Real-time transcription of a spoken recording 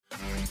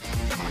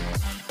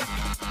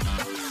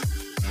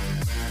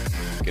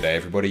G'day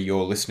everybody,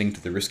 you're listening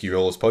to the Risky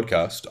Rollers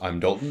podcast. I'm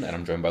Dalton and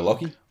I'm joined by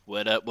Lockie.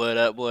 What up, what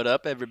up, what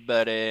up,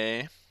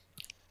 everybody?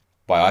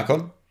 By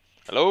Icon.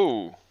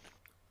 Hello.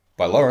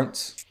 By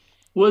Lawrence.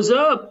 What's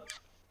up?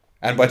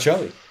 And by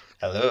Charlie.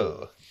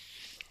 Hello.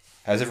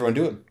 How's everyone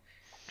doing?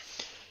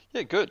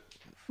 Yeah, good.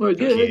 We're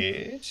good.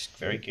 Good.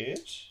 Very good.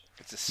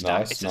 It's a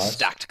Nice. a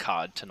stacked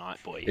card tonight,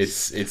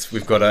 boys.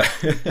 We've got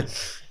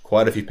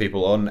quite a few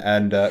people on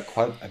and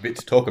quite a bit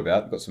to talk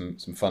about. We've got some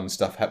fun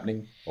stuff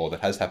happening, or that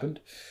has happened.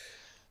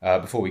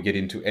 Before we get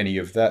into any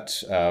of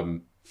that,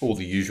 all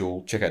the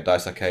usual, check out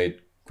Dice Arcade,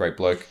 great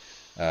bloke.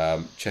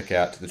 Check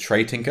out the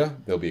Tray Tinker.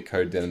 There'll be a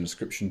code down in the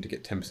description to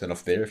get 10%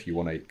 off there if you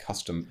want a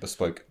custom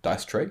bespoke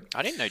dice tray.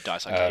 I didn't know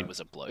Dice Arcade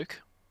was a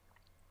bloke.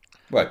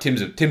 Well,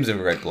 Tim's a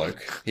great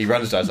bloke. He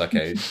runs Dice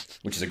Arcade,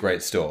 which is a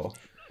great store.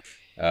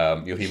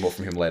 You'll hear more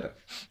from him later.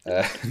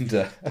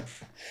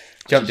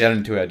 Jump down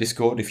into our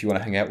Discord if you want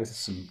to hang out with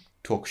us and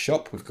talk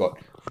shop. We've got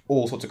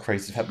all sorts of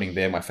crazy stuff happening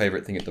there. My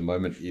favourite thing at the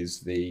moment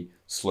is the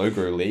Slow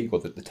Grow League, or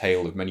the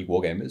tale of many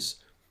wargamers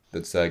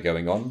that's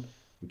going on,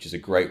 which is a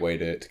great way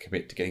to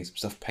commit to getting some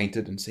stuff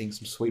painted and seeing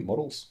some sweet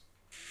models.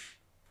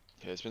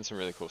 Yeah, there's been some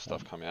really cool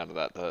stuff coming out of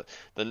that.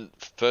 The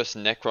first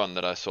Necron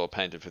that I saw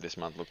painted for this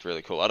month looked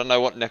really cool. I don't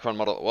know what Necron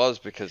model it was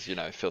because, you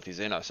know, Filthy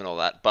Xenos and all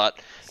that, but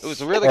it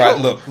was really cool.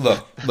 All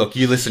right, look,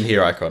 you listen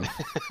here, Icon.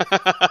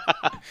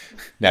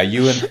 Now,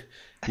 you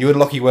and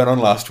Lockie weren't on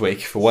last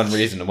week for one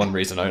reason and one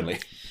reason only.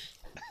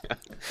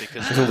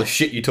 Because all the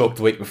shit you talked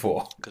the week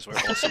before. Because we're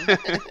awesome.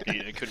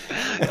 You couldn't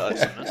be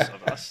awesomeness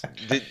of us.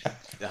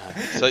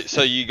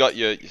 So you got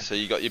your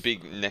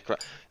big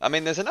Necron. I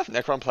mean, there's enough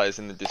Necron players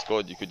in the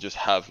Discord. You could just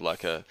have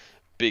like a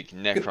big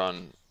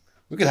Necron.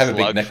 We could have a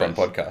big slug Necron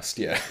fest. podcast,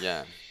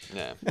 yeah.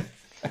 Yeah,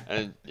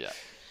 and yeah.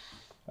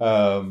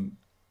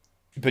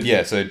 But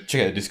yeah, so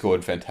check out the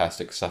Discord.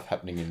 Fantastic stuff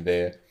happening in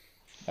there.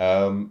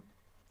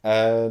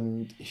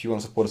 And if you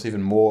want to support us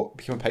even more,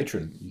 become a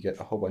patron. You get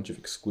a whole bunch of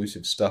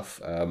exclusive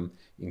stuff,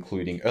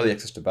 including early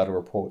access to battle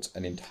reports,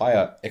 an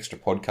entire extra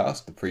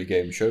podcast, the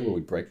pre-game show, where we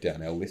break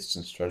down our lists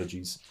and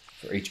strategies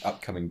for each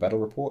upcoming battle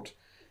report,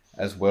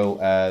 as well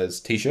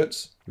as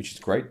t-shirts, which is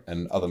great,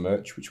 and other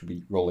merch, which we'll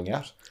be rolling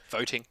out.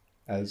 Voting.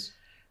 As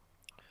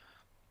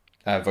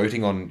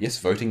voting on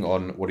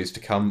what is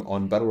to come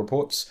on battle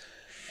reports.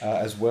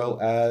 As well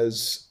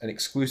as an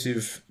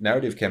exclusive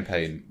narrative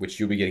campaign, which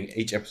you'll be getting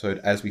each episode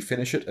as we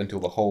finish it until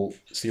the whole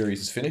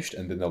series is finished,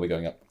 and then they'll be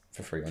going up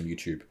for free on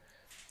YouTube.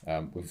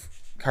 We've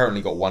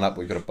currently got one up.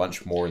 We've got a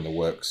bunch more in the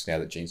works now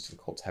that Genes to the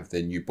Cults have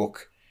their new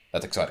book.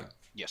 That's exciting.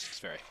 Yes, it's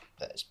very.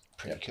 That is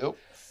pretty cool.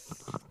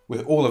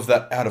 With all of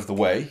that out of the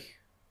way,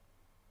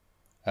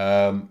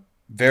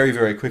 very,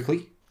 very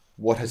quickly,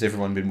 what has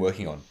everyone been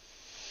working on?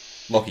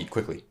 Lockie,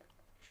 quickly.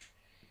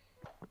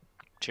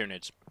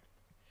 Tyranids.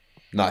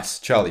 Nice.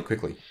 Charlie,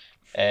 quickly.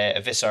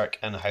 Visarch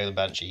and Highland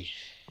Banshee.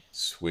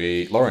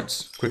 Sweet.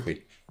 Lawrence,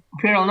 quickly.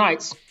 Imperial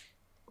Knights.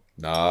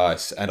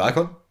 Nice. And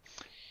Icon?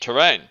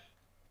 Terrain.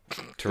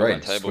 Terrain.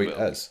 Table Sweet build.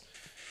 as.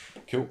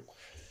 Cool.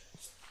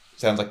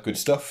 Sounds like good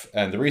stuff.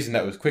 And the reason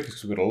that was quick is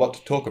because we've got a lot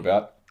to talk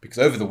about. Because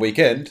over the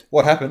weekend,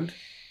 what happened?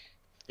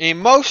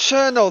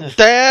 Emotional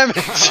damage.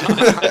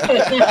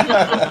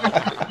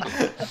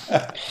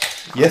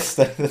 Yes,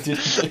 that did.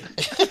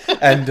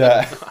 And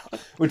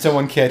would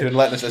someone care to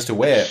enlighten us as to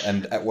where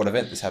and at what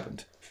event this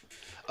happened?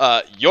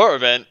 Your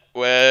event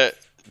where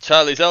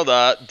Charlie's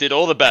Eldar did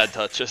all the bad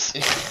touches.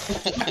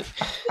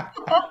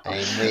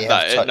 I may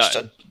have touched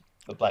on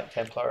the Black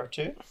Templar or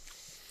two.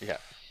 Yeah.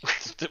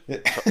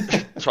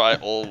 Try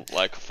all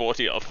like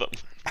 40 of them.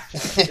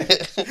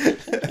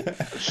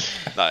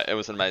 No, it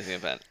was an amazing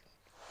event.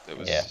 It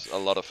was a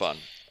lot of fun,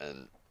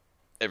 and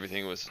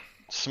everything was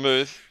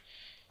smooth,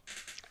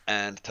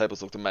 and the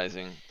tables looked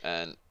amazing,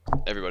 and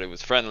everybody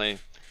was friendly,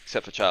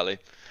 except for Charlie.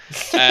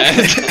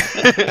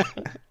 And,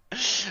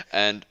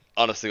 and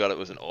honestly, God, it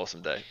was an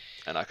awesome day,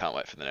 and I can't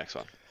wait for the next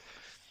one.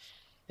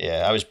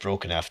 Yeah, I was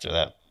broken after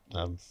that. It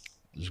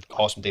was an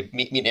awesome day.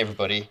 Meeting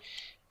everybody,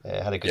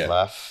 had a good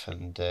laugh,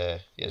 and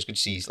it was good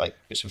to see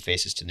put some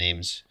faces to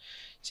names.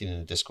 Seen in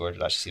the Discord,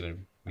 actually seen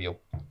them real.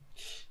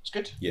 It's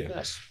good. Yeah.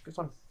 Nice. Good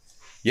fun.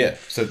 Yeah,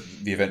 so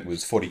the event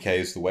was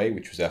 40K the way,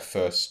 which was our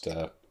first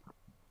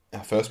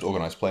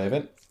organised play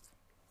event.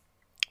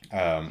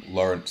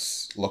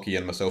 Lawrence, Lockie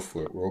and myself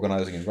were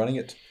organising and running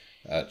it.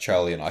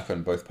 Charlie and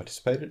Icon both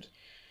participated.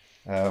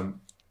 And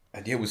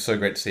yeah, it was so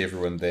great to see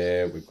everyone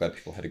there. We're glad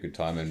people had a good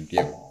time, and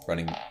yeah,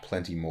 running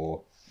plenty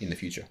more in the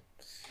future.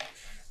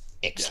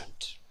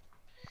 Excellent.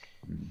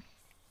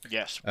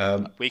 Yes.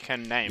 We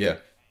can name. Yeah.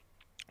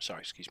 Sorry,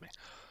 excuse me.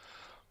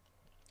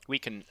 We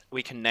can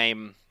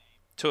name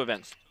 2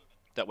 events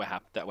that we're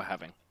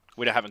having.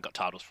 We haven't got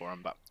titles for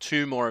them, but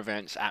 2 more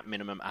events at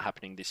minimum are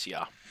happening this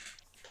year.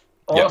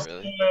 Yeah,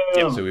 Awesome.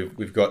 Really? So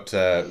we've got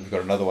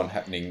another one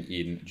happening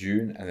in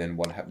June, and then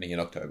one happening in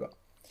October.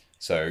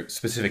 So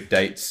specific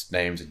dates,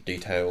 names, and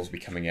details will be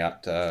coming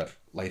out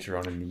later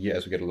on in the year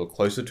as we get a little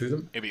closer to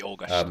them. It'll be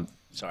August.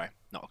 Sorry.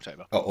 not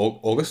October. Oh,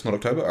 August, not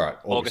October. All right,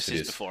 August it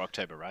is is before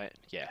October, right?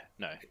 Yeah.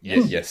 No.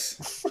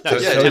 Yes. No, So,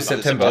 yeah, so September. is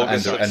September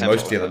August, and September.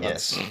 most of the other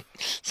months. Yes.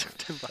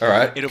 September. All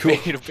right, It'll cool.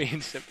 be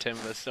in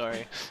September.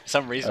 Sorry. For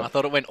some reason, I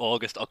thought it went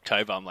August,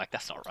 October. I'm like,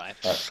 that's not right.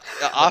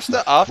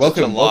 After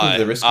Welcome July,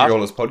 to the Risky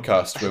Rollers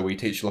podcast, where we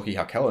teach Lockie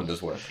how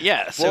calendars work.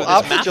 Yeah. So well, there's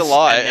after maths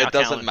July, and now it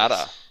doesn't calendars.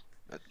 matter.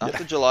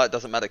 After July, it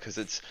doesn't matter because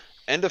it's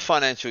end of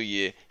financial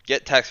year,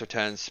 get tax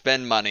returns,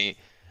 spend money,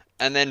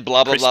 and then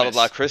blah blah blah blah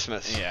blah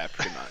Christmas. Yeah,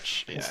 pretty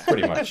much. Yeah.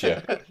 Pretty much,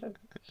 yeah.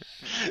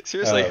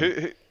 Seriously,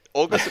 who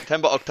August,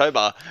 September,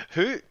 October?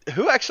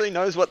 Who actually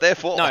knows what they're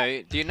for?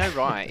 No, do you know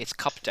right? It's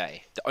Cup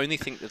Day. The only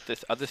thing the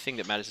other thing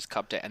that matters is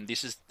Cup Day, and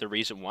this is the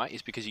reason why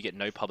is because you get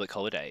no public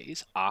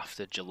holidays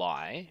after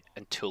July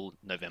until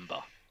November.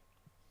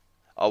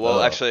 Oh well,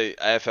 Oh. actually,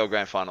 AFL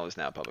Grand Final is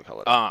now a public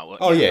holiday. Well,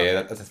 Oh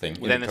yeah, that's the thing.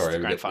 Well, then In it's the Victoria,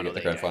 grand we final, get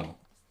the there you grand go. final.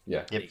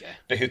 Yeah. There you go.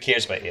 But who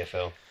cares about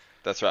AFL?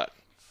 That's right.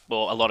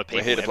 Well, a lot of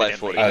people here to play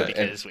evidently, footy.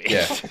 because we.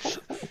 Yeah.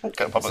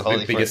 Got a public It's the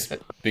holiday biggest for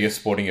it. biggest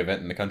sporting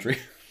event in the country.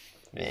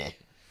 Yeah.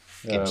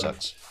 Game Um,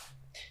 sucks.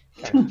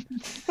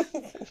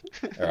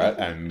 All right,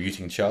 I'm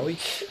muting Charlie.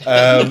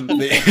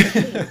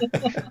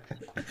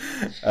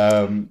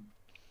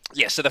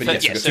 Yeah. So the But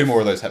first, yes, we've got two more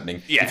of those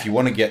happening. Yeah. If you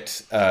want to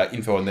get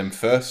info on them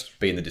first,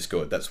 be in the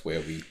Discord. That's where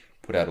we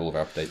put out all of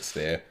our updates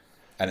there.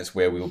 And it's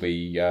where we'll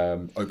be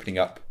opening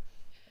up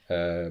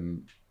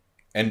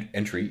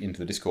entry into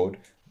the Discord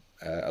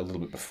a little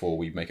bit before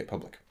we make it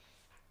public.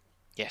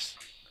 Yes.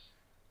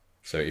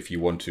 So if you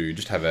want to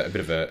just have a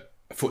bit of a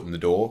foot in the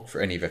door for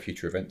any of our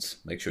future events,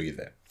 make sure you're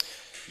there.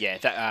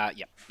 Yeah,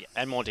 yeah,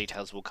 and more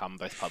details will come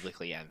both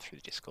publicly and through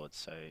the Discord.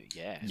 So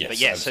yeah, Yes, but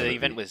yeah, so absolutely. the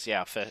event was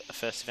our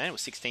first event. It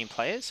was 16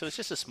 players, so it's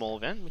just a small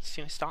event. We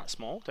start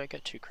small, don't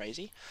get too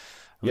crazy.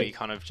 Yep. We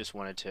kind of just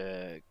wanted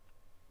to.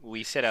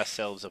 We set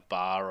ourselves a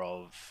bar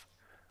of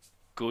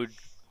good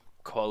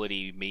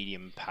quality,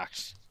 medium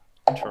packed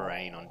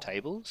terrain on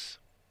tables.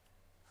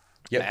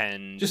 Yep.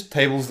 And Just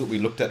tables that we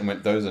looked at and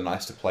went, those are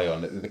nice to play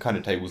on. They're the kind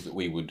of tables that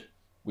we would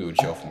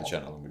show off on the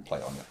channel and we'd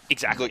play on it.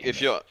 exactly. Look,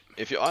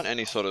 if you're on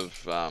any sort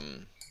of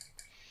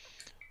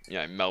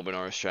Melbourne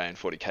or Australian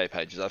 40k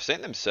pages, I've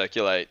seen them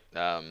circulate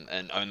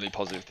and only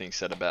positive things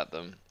said about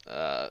them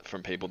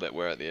from people that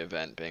were at the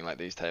event, being like,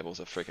 these tables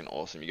are freaking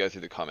awesome. You go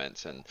through the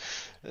comments and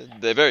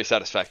they're very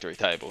satisfactory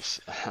tables.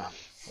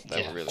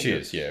 They were really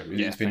Cheers, good. yeah.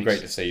 Yeah, It's been thanks.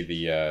 great to see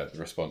the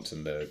response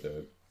and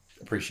the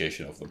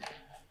appreciation of them.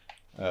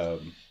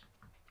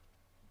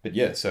 But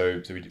yeah,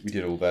 so we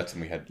did all that,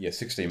 and we had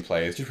 16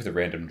 players just with a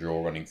random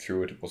draw running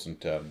through it. It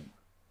wasn't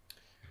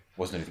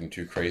anything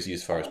too crazy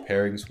as far as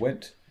pairings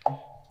went,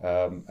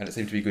 and it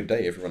seemed to be a good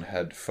day. Everyone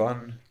had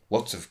fun.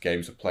 Lots of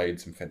games were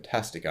played. Some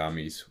fantastic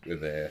armies were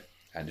there,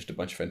 and just a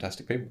bunch of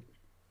fantastic people.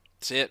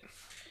 That's it.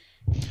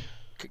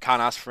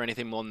 Can't ask for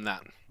anything more than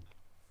that.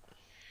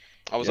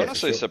 I was Yeah, for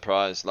honestly sure.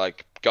 surprised.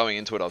 Like, going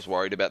into it, I was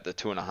worried about the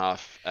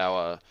 2.5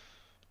 hour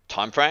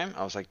time frame.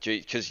 I was like, gee,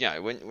 because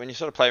when you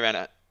sort of play around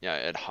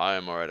at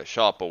home or at a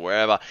shop or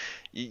wherever,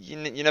 you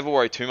never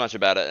worry too much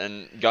about it.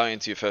 And going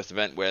into your first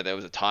event where there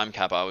was a time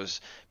cap, I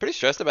was pretty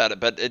stressed about it.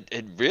 But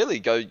it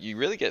really you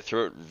really get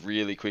through it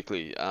really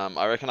quickly.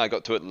 I reckon I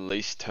got to at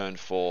least turn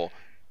 4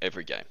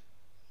 every game.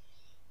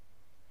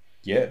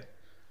 Yeah,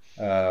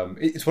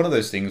 it's one of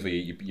those things where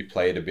you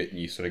play it a bit and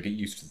you sort of get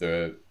used to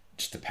the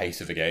pace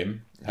of a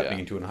game happening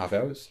in 2.5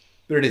 hours.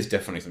 But it is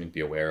definitely something to be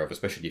aware of,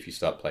 especially if you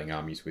start playing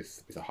armies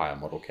with a higher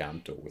model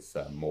count or with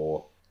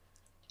more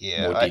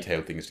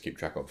detailed things to keep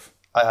track of.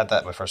 I had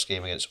that in my first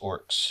game against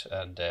Orcs,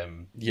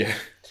 and Yeah,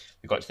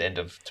 we got to the end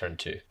of turn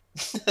 2.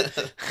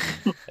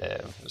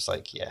 It was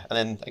like, yeah. And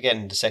then,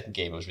 again, the second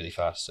game was really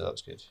fast, so that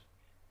was good.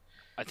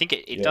 I think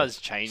it does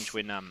change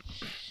when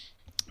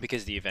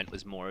because the event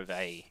was more of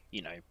a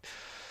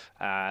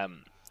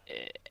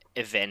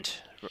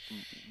event,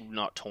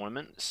 not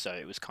tournament. So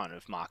it was kind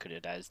of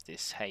marketed as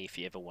this. Hey, if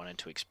you ever wanted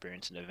to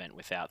experience an event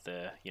without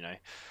the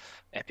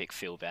epic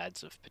field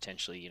ads of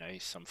potentially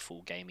some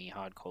full gamey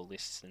hardcore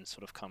lists, and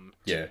sort of come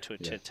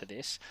to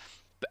this.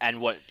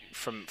 And what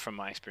from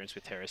my experience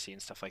with Heresy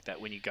and stuff like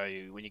that, when you go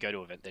to an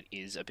event that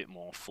is a bit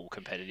more full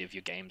competitive,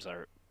 your games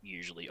are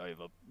usually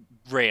over.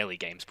 Rarely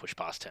games push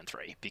past turn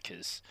 3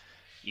 because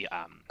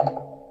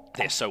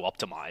they're so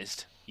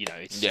optimized.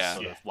 It's just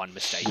sort of one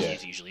mistake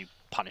is usually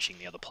punishing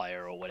the other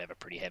player or whatever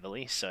pretty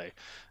heavily. So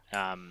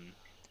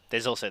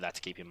there's also that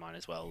to keep in mind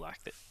as well.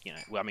 Like that,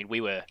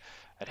 we were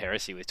at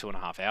Heresy with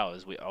 2.5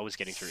 hours. I was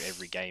getting through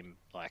every game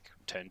like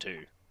turn 2,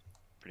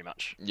 pretty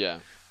much. Yeah.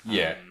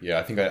 yeah.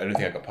 I don't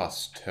think I got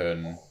past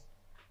turn.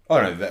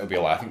 Oh no, that would be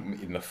a lie. I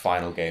think in the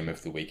final game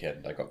of the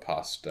weekend, I got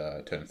past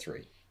turn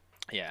 3.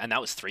 Yeah, and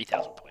that was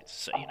 3,000 points.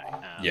 So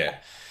Yeah.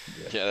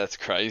 Yeah, that's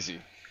crazy.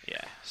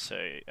 Yeah. So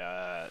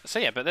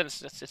yeah, but then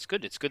it's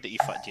good. It's good that you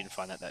didn't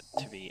find that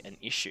to be an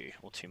issue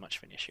or too much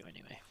of an issue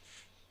anyway.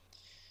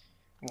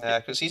 Nah,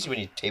 because it's easy when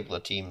you table a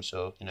team,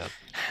 so,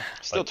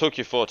 Still took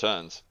you 4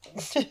 turns.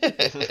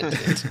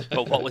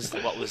 But what was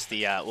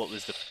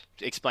the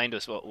explain to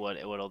us what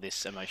all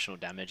this emotional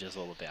damage is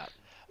all about?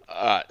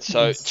 Alright,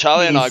 so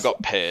Charlie and I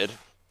got paired,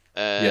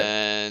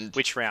 And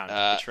Which round?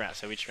 Which round?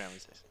 So which round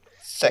was this?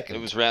 Second. it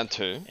was round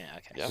 2. Yeah, okay.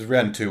 Yeah. This is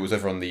round 2. It was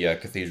over on the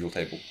cathedral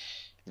table.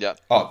 Yeah.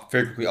 Oh,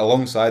 very quickly,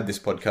 alongside this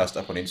podcast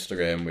up on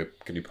Instagram, we're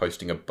going to be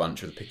posting a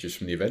bunch of the pictures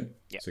from the event.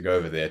 Yep. So go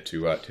over there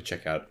to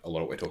check out a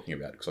lot of what we're talking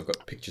about, because I've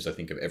got pictures, I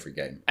think, of every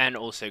game. And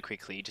also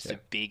quickly, just a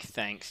big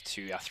thanks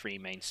to our 3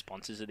 main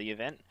sponsors of the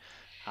event.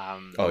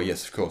 Oh,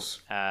 yes, of course.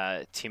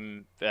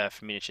 Tim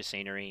from Miniature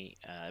Scenery,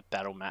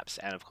 Battle Maps,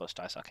 and of course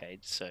Dice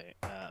Arcade. So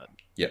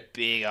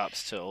big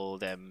ups to all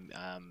of them.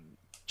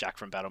 Jack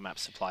from Battle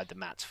Maps supplied the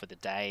mats for the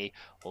day,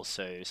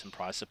 also some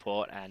prize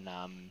support, and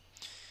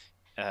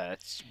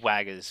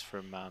Waggers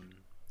from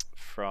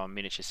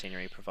Miniature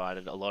Scenery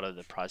provided a lot of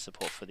the prize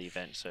support for the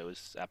event. So it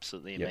was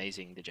absolutely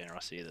amazing, the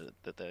generosity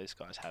that those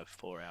guys have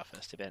for our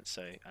first event.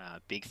 So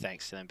big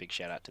thanks to them, big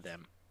shout out to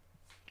them.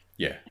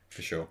 Yeah,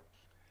 for sure.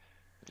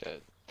 Yeah.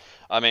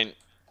 I mean,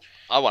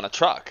 I want a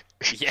truck.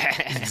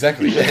 Yeah,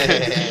 Exactly.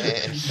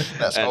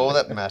 That's all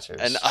that matters.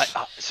 And I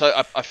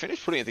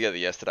finished putting it together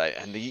yesterday,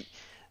 and the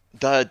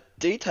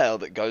detail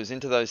that goes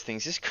into those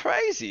things is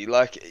crazy.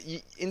 Like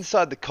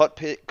inside the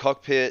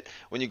cockpit,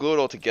 when you glue it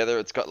all together,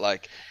 it's got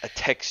like a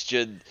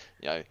textured,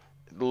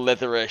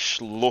 leatherish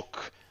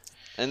look.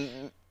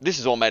 And this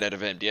is all made out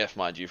of MDF,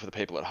 mind you, for the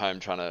people at home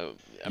trying to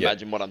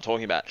imagine what I'm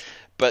talking about.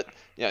 But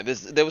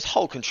there was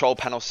whole control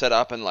panel set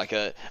up and like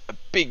a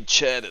big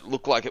chair that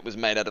looked like it was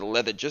made out of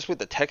leather, just with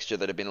the texture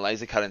that had been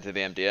laser cut into the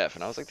MDF.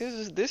 And I was like,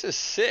 this is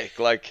sick.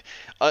 Like,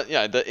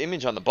 the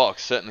image on the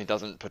box certainly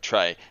doesn't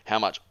portray how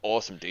much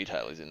awesome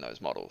detail is in those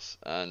models.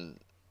 And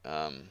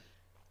 100%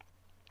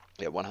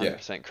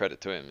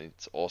 credit to him.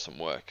 It's awesome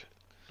work.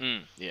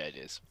 Yeah, it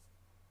is.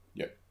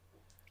 Yeah.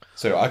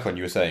 So, Icon,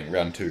 you were saying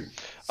round 2.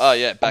 Oh,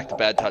 yeah, back to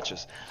bad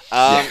touches.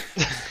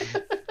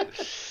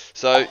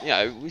 So,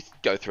 we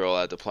go through all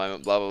our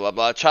deployment, blah, blah, blah,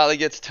 blah. Charlie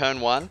gets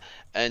turn 1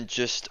 and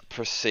just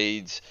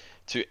proceeds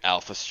to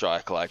alpha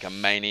strike like a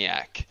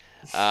maniac.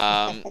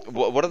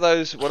 What are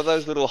those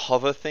little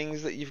hover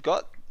things that you've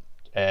got?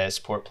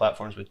 Support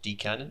platforms with D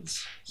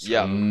cannons.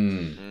 Yeah.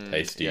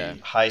 Tasty. Yeah.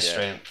 High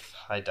strength,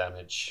 high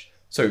damage.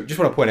 So, just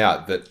want to point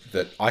out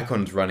that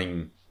Icon's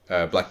running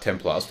Black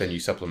Templars, their new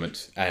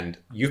supplement, and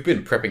you've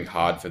been prepping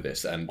hard for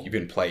this, and you've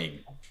been playing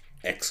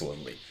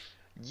excellently.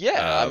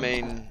 Yeah, I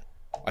mean...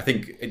 I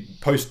think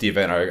post the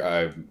event,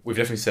 we've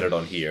definitely said it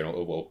on here, and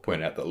we'll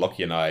point out that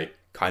Lockie and I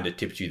kind of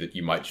tipped you that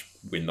you might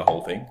win the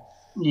whole thing.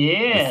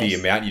 Yes. With the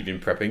amount you've been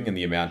prepping and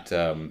the amount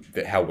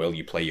how well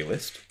you play your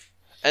list.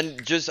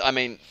 And just, I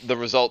mean, the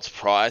results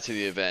prior to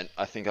the event,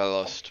 I think I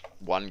lost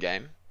 1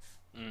 game.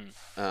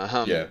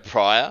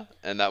 Prior,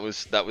 and that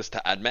was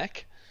to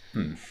AdMech.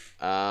 And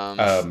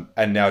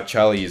now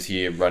Charlie is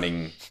here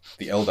running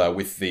the Eldar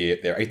with their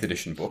 8th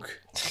edition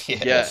book.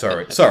 Yeah.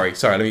 Sorry,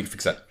 let me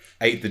fix that.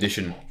 8th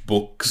edition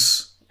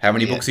books. How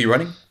many books are you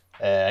running?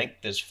 I think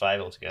there's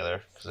 5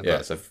 altogether. So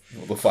the 5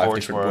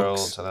 Forge different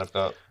Worlds, books. and then I've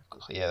got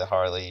the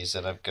Harleys,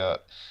 and I've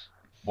got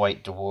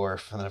White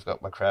Dwarf, and then I've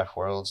got my Craft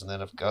Worlds, and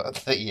then I've got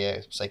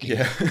the Psychic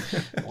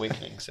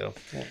Awakening. So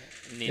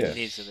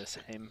Needs are the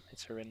same.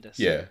 It's horrendous.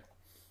 Yeah,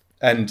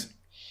 and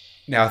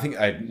now I think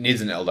Nids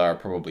and Eldar are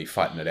probably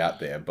fighting it out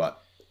there,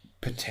 but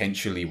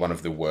potentially one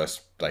of the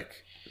worst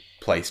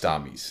placed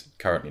armies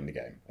currently in the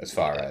game as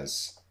far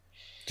as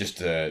just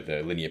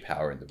the linear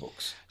power in the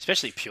books.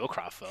 Especially pure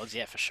craft worlds,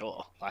 yeah, for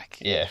sure. I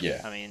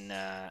mean,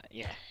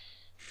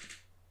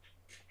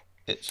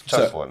 it's a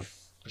tough one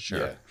for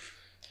sure.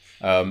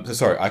 Yeah. So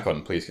sorry,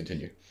 Icon, please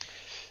continue.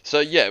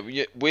 So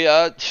we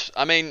are.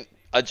 I mean,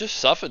 I just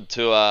suffered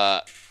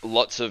to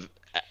lots of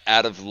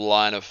out of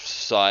line of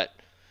sight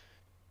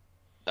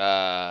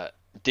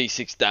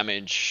D6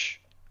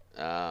 damage.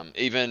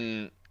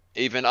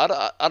 Even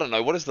I don't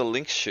know, what does the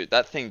Lynx shoot?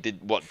 That thing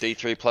did what,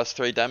 D3 plus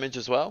 3 damage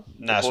as well?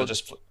 Nah, so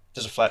just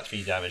a flat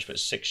 3 damage, but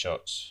it's 6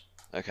 shots.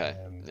 Okay.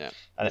 And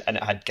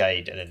it had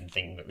guide, and then the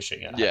thing that was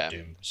shooting it had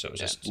doom. So it was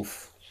just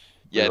Oof.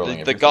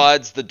 the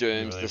guides, the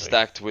dooms, the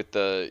stacked with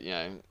the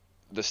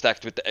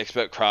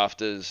expert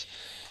crafters.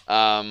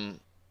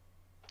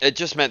 It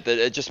just meant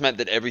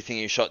that everything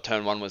you shot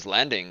turn 1 was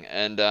landing,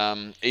 and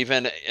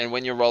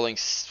when you're rolling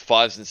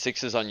 5s and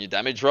 6s on your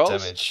damage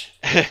rolls,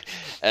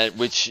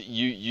 which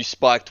you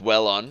spiked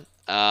well on,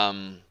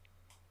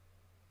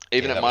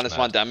 even at minus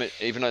 1 damage,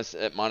 even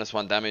at minus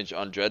 1 damage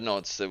on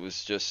Dreadnoughts, it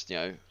was just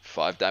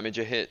 5 damage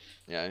a hit.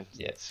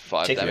 It's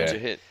 5 damage a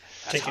hit.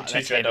 Taking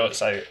 2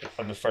 Dreadnoughts out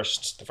on the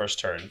first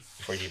turn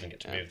before you even get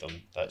to move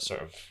them. That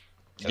sort of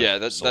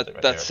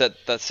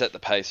that set the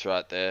pace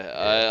right there.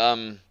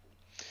 Yeah.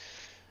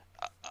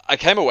 I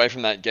came away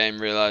from that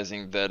game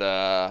realizing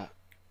that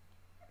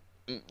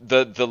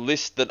the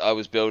list that I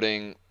was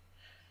building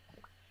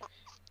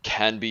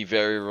can be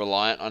very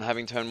reliant on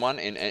having turn 1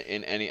 in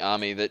any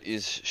army that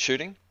is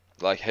shooting,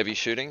 like heavy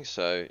shooting.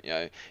 So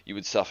you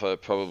would suffer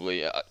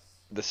probably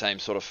the same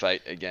sort of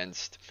fate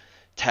against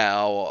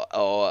Tau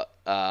or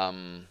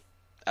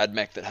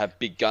AdMech that have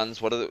big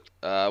guns. What are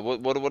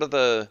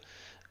the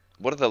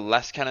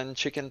last cannon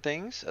chicken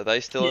things? Are they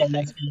still a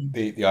thing?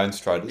 The Iron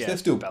Striders, they're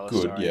still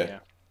good. Yeah.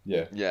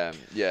 Yeah.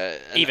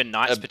 Even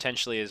Knights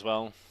potentially as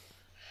well.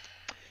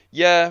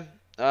 Yeah.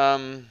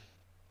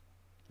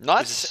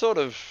 Knights Is it- sort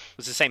of.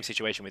 It's the same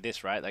situation with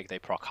this, right? Like they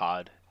proc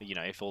hard. You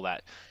know, if all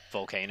that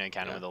volcano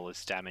cannon with all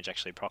this damage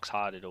actually procs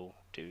hard, it'll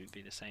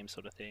be the same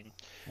sort of thing.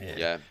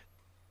 Yeah.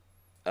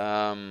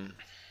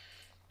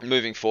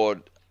 Moving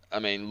forward, I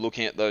mean,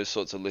 looking at those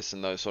sorts of lists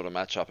and those sort of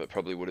matchup, it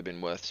probably would have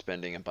been worth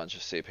spending a bunch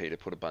of CP to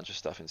put a bunch of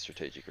stuff in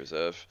strategic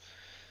reserve.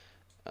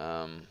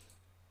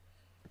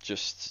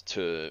 Just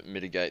to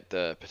mitigate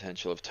the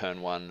potential of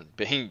turn 1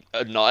 being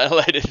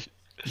annihilated.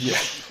 Yeah.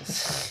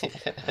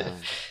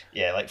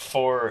 Yeah, like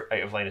 4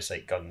 out of line of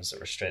sight guns that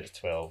were strength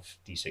 12,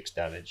 d6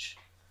 damage.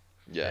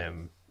 Yeah.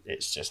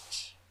 It's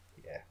just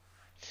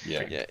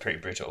pretty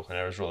brutal, and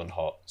I was rolling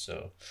hot,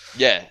 so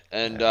Yeah,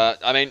 and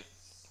I mean,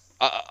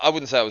 I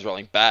wouldn't say I was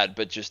rolling bad,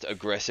 but just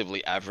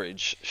aggressively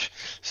average.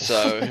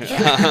 So,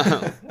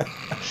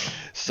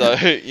 so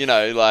you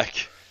know,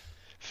 like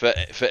for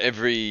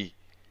every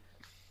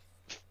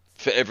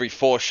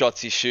 4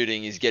 shots he's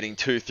shooting, he's getting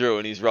 2 through,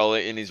 and he's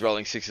rolling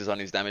 6s on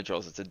his damage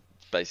rolls. It's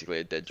basically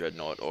a dead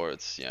dreadnought, or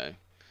it's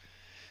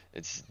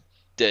it's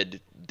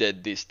dead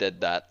this,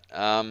 dead that.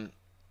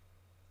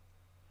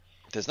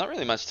 There's not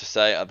really much to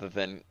say other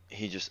than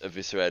he just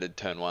eviscerated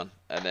turn 1,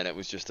 and then it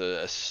was just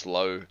a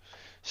slow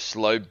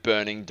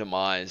burning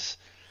demise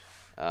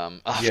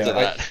after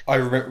that. I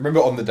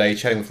remember on the day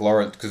chatting with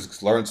Lawrence,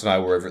 because Lawrence and I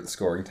were over at the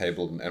scoring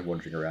table and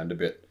wandering around a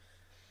bit.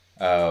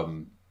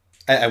 And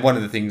one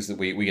of the things that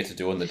we get to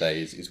do on the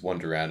day is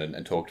wander around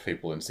and talk to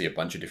people and see a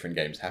bunch of different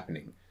games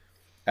happening.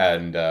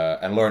 And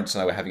Lawrence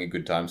and I were having a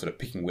good time sort of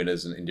picking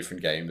winners in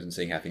different games and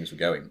seeing how things were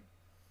going.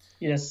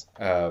 Yes.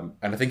 And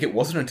I think it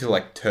wasn't until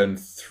like turn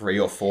 3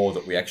 or 4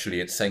 that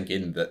it sank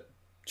in that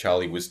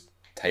Charlie was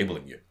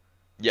tabling you.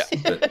 Yeah.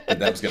 that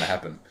was going to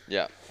happen.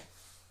 Yeah.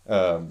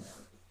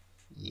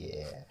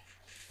 yeah.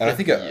 And I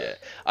think... yeah.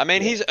 I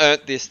mean, he's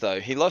earned this, though.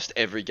 He lost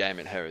every game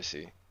in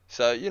Heresy.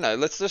 So,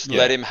 let's just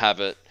let him have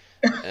it.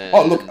 And...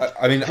 Oh, look,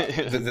 I mean,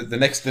 the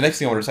next thing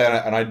I want to say,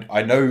 and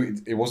I know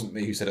it wasn't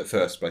me who said it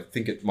first, but I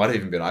think it might have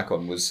even been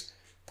Icon, was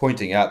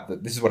pointing out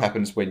that this is what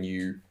happens when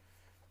you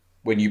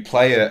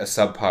play a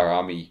subpar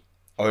army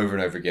over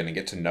and over again and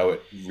get to know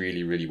it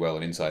really, really well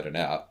and inside and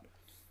out.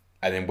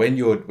 And then when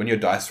your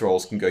dice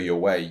rolls can go your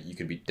way, you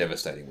can be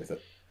devastating with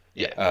it.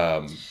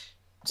 Yeah.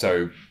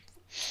 So,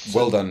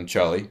 well done,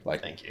 Charlie.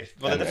 Like, thank you.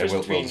 Well, the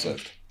difference between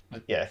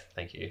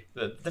thank you.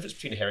 The difference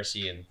between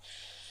Heresy and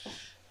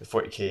the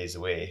 40k is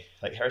the way.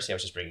 Like Heresy, I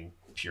was just bringing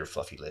pure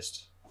fluffy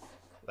list.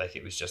 Like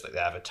it was just like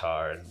the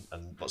Avatar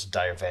and lots of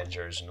Dire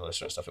Avengers and all this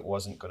sort of stuff. It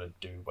wasn't going to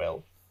do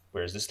well.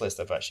 Whereas this list,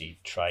 I've actually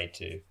tried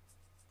to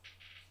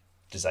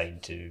design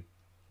to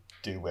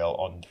do well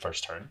on the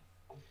first turn.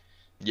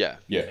 Yeah.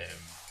 Yeah.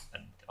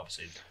 And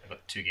obviously, I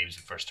got 2 games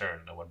in first turn,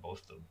 and I won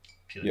both of them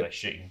purely by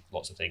shooting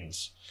lots of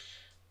things.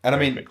 And I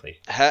mean, quickly.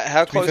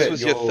 How close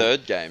was your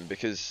third game?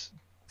 Because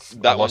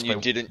that one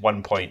you didn't.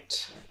 1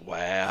 point.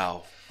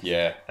 Wow.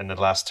 Yeah. And the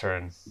last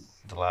turn,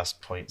 the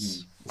last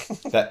points.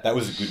 That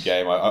was a good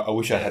game. I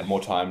wish I had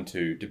more time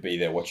to be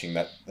there watching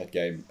that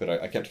game, but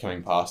I kept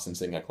coming past and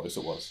seeing how close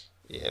it was.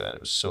 Yeah, man, it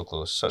was so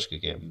close. Such a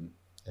good game.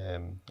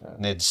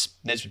 Ned's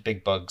with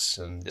big bugs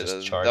and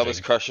just charging. That was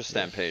Crusher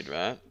Stampede,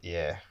 right?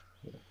 Yeah.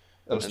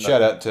 That was a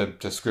shout out to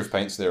Scriv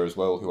Paints there as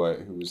well, who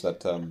was that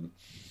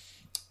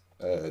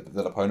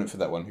that opponent for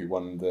that one who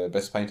won the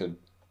best painted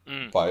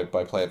by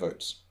player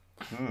votes.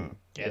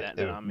 Yeah, that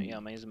army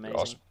is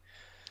amazing.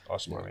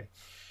 Awesome army.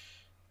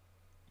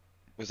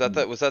 Was that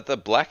the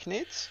Black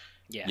Nids?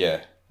 Yeah.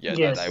 Yeah. Yeah,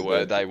 Yes.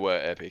 no, they were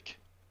epic.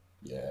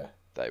 Yeah.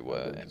 They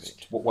were It's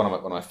epic. one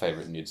of my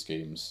favourite Nid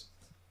schemes.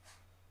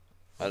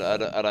 I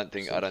don't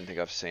think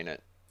I've seen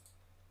it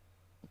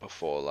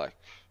before. Like,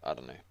 I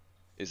don't know.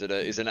 Is it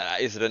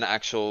an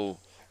actual?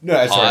 No,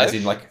 sorry, hive? as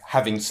in like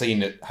having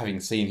seen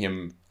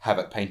him have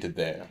it painted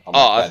there.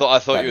 I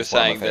thought you were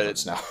saying that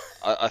it's now.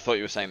 I thought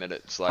you were saying that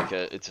it's like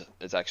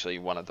it's actually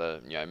one of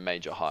the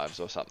major hives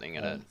or something,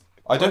 and it.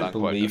 I don't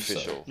quote-unquote believe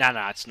official. so.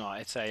 No, it's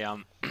not. It's a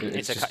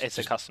it's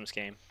a custom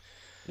scheme.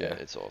 Yeah,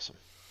 It's awesome.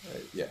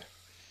 yeah.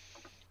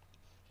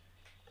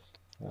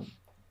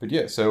 But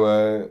yeah,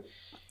 so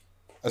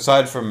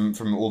aside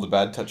from all the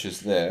bad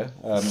touches there,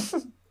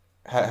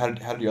 how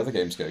did the other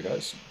games go,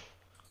 guys?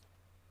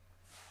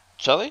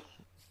 Charlie?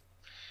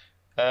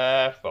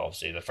 Well,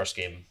 obviously the first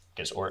game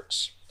against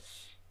Orcs,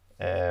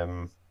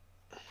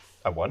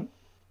 I won.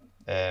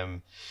 We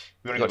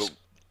only got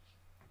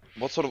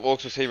What sort of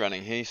orcs was he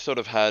running? He sort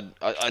of had.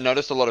 I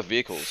noticed a lot of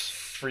vehicles.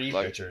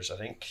 freebooters, I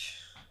think.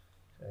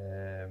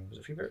 Was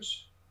it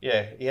freebooters?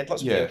 Yeah, he had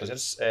lots of Yeah.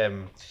 vehicles.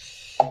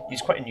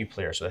 He's quite a new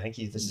player, so I think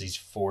this is his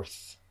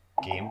 4th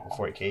game in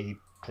 40k. He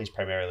plays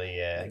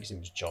primarily. I think his name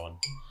was John.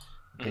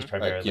 He plays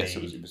primarily. Yes,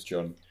 it was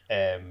John.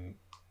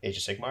 Age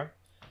of Sigmar.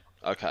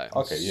 Okay.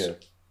 Okay, yeah.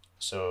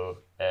 So,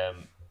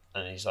 and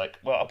he's like,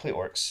 "Well, I'll play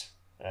Orcs."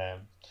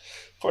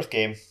 4th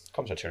game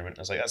comes to a tournament.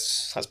 I was like,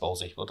 "That's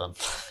ballsy. Well done."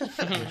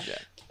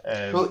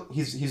 Yeah. Well,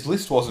 his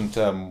list wasn't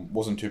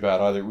too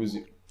bad either.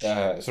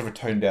 sort of a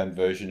toned down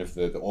version of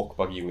the Orc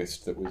Buggy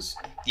list that was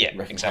wrecking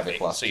exactly.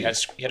 havoc last So year.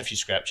 you had a few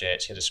scrap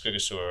jets. You had a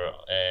Squigosaur.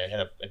 You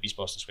had a Beast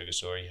Boss and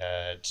Squigosaur. You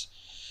had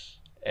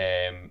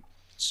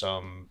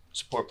some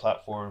support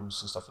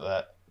platforms and stuff like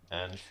that,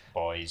 and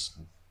boys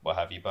and what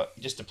have you. But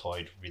he just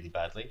deployed really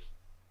badly.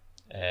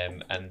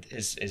 And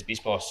his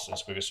Beast Boss and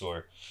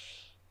Squigosaur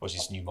was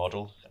his new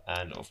model,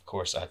 and of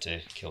course I had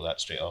to kill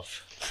that straight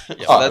off.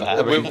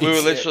 Yeah, we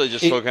were literally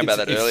just talking about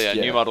that earlier.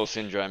 Yeah. New model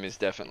syndrome is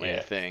definitely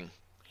a thing.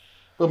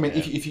 Well, I mean,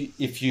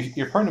 if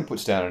your opponent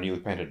puts down a newly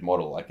painted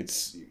model, like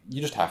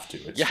you just have to.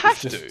 You have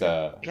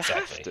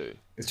to.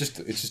 It's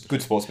just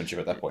good sportsmanship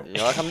at that point.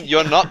 You're like,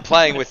 you're not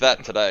playing with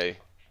that today.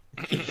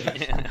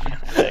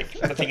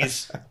 The thing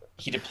is,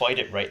 he deployed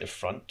it right at the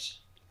front,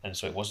 and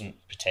so it wasn't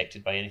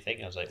protected by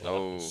anything. I was like,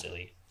 well, that's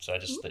silly. So I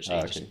just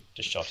literally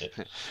just shot it.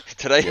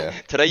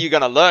 Today you're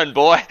gonna learn,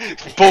 boy.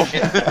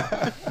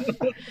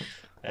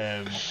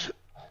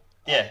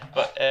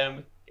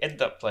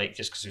 Ended up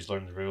just because he was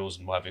learning the rules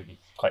and having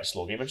quite a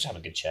slow game, I was just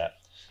having a good chat.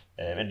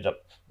 Ended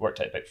up worked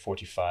out about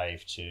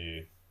 45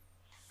 to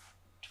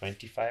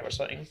 25 or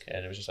something,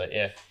 and it was just like,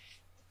 yeah,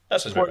 that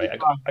sounds about right.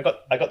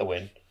 I got the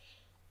win.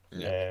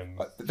 Yeah.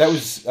 That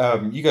was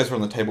you guys were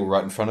on the table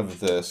right in front of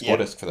the score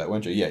desk for that,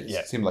 weren't you? Yeah,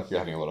 it seemed like you were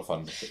having a lot of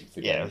fun.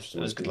 It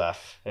was a good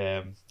laugh.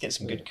 Getting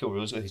some good cool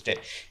rules with his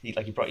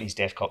he brought in his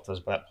death copters.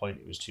 By that point,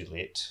 it was too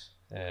late.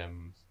 To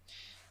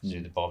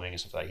do the bombing and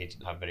stuff like that. He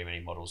didn't have very many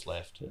models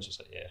left. It was just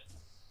like,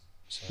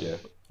 So,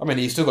 I mean,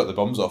 he still got the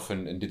bombs off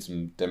and did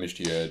some damage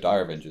to your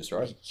Dire Avengers,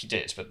 right? He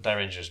did, but Dire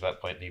Avengers at that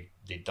point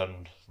they'd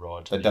done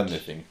Rod. They'd done their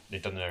thing.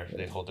 They'd done their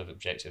whole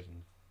objective,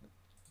 and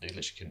they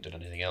literally couldn't do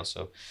anything else.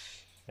 So,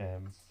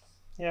 but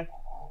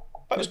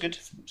it was good.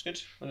 It was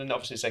good. And then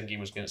obviously the second game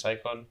was against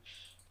Icon.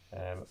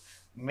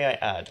 May I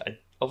add,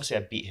 I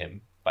beat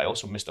him, but I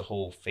also missed a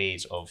whole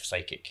phase of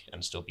Psychic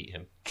and still beat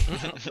him.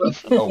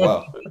 Oh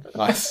wow,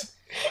 nice.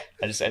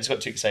 I just got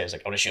too excited. I was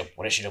like, I want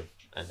to shoot him.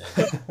 And then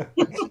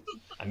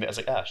I was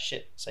like,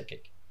 shit,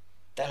 Psychic.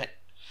 Damn it.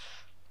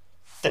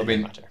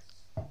 Didn't matter.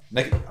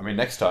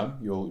 Next time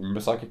you'll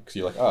remember Psychic because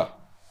you're like,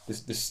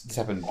 this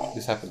happened.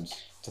 This happens.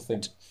 It's a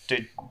thing.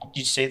 Dude,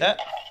 you say that,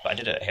 but I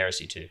did it at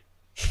Heresy too.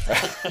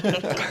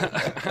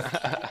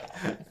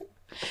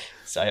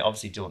 So I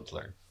obviously don't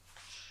learn.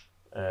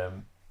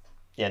 And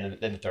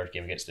then the third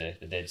game against the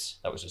Nids,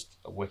 that was just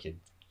a wicked,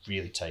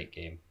 really tight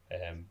game.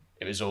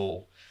 It was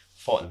all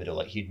fought in the middle.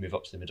 Like he'd move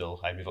up to the middle,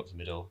 I'd move up to the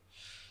middle,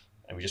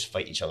 and we just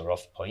fight each other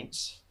off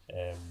points.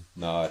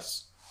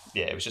 Nice.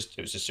 Yeah, it was just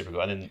super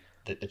good. And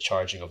then the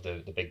charging of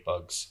the big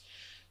bugs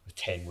with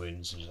 10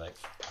 wounds, and like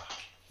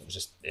it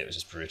was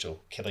just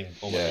brutal. Killing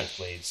all my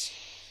blades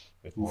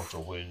with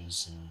mortal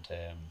wounds, and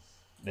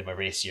then my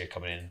Racier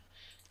coming in,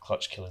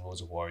 clutch killing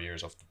loads of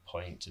warriors off the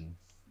point, and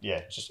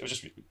it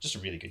was just a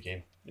really good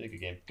game. Really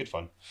good game. Good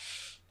fun.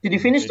 Did you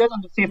finish that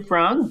on the 5th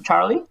round,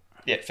 Charlie?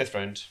 Yeah, 5th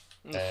round.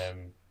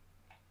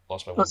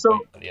 Lost by 1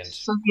 point at the end.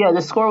 So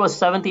the score was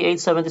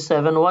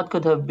 78-77. What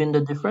could have been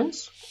the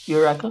difference,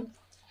 you reckon?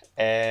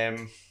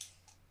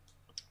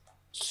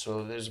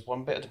 So there's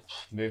one bit of the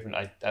movement.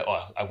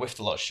 I whiffed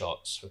a lot of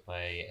shots with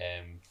my.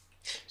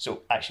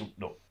 So actually,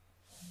 no.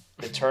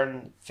 The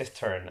 5th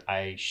turn,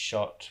 I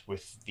shot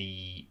with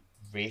the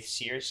Wraith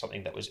Seer,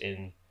 something that was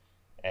in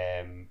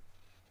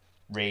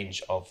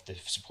range of the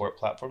support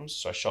platforms.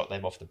 So I shot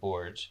them off the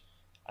board,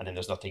 and then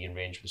there's nothing in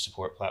range with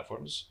support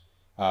platforms.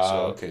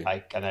 Okay. I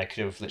could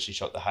have literally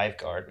shot the Hive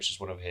Guard, which is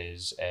one of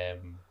his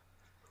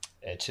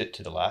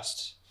to the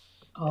last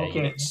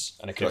units,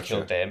 and I could have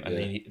killed them, and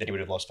then he would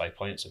have lost 5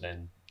 points, and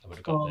then I would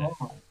have got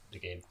the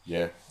game.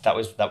 Yeah, that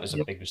was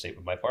a big mistake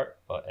on my part,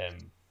 but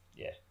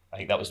I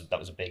think that was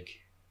a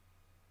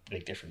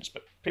big difference.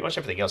 But pretty much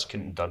everything else I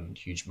couldn't have done a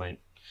huge amount.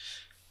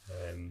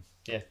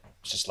 It's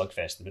just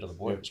slugfest in the middle of the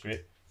board. It was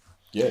great.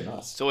 Yeah,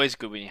 nice. It's always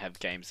good when you have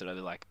games that are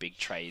like big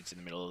trades in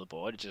the middle of the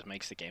board. It just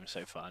makes the game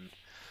so fun.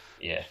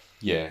 Yeah,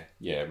 it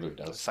really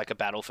does. It's like a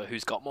battle for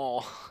who's got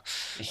more.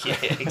 Yeah,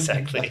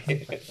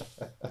 exactly.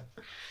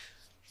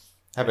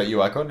 How about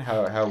you, Icon?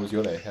 How was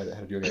your day? How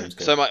did your games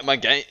go? So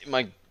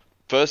my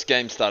first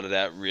game started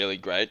out really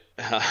great,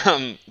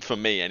 for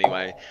me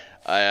anyway.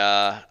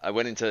 I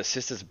went into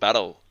Sisters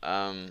Battle,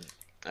 and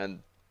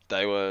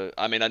they were.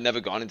 I mean, I'd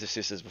never gone into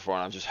Sisters before,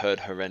 and I've just heard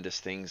horrendous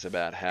things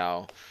about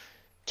how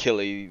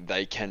killy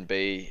they can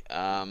be.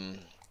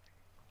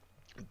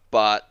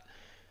 But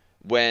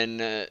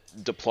when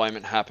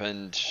deployment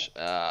happened,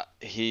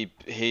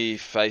 he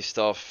faced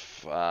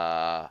off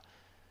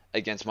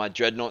against my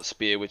Dreadnought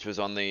Spear, which was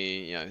on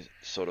the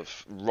sort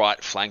of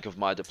right flank of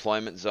my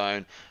deployment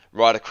zone,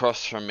 right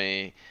across from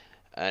me,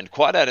 and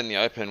quite out in the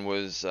open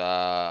was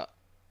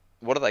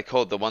what are they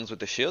called? The ones with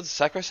the shields,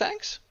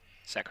 Sacrosancts?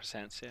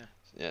 Sacrosancts, yeah.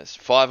 Yes,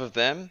 5 of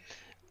them,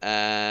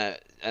 and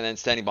then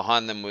standing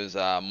behind them was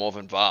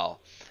Morven Val,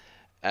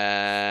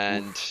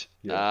 and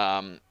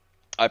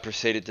I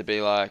proceeded to be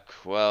like,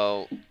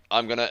 well,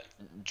 I'm gonna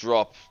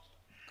drop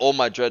all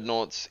my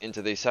Dreadnoughts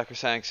into these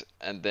Sacrosancts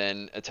and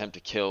then attempt to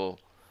kill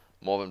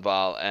Morven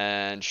Val,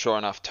 and sure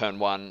enough, turn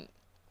 1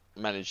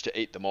 managed to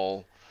eat them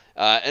all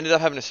Ended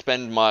up having to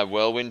spend my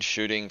whirlwind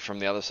shooting from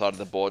the other side of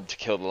the board to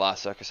kill the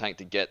last Circus Hank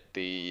to get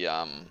the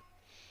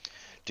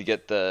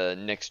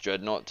next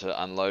Dreadnought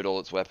to unload all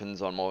its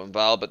weapons on Morven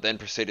Vale, but then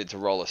proceeded to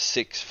roll a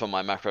 6 for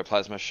my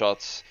Macroplasma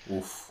shots.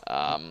 Oof.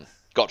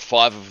 Got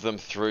 5 of them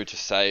through to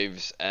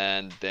saves,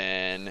 and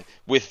then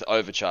with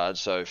overcharge,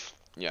 so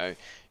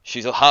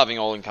she's halving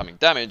all incoming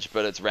damage,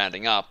 but it's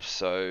rounding up,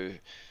 so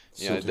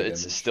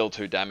it's still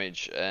 2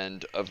 damage,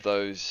 and of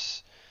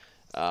those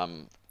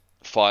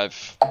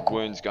 5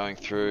 wounds going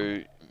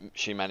through,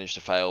 she managed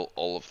to fail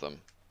all of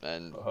them,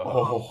 and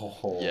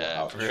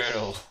yeah,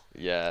 brutal.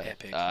 yeah,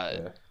 Epic.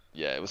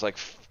 yeah, it was like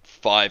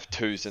 5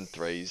 2s and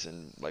 3s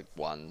and like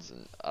 1s,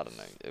 and I don't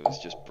know, it was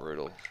just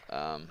brutal.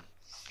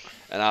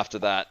 And after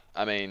that,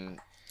 I mean,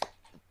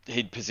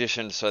 he'd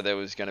positioned so there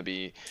was going to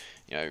be,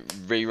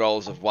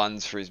 re-rolls of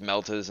 1s for his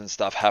melters and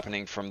stuff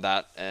happening from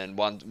that. And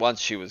once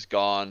she was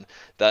gone,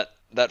 that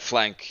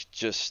flank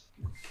just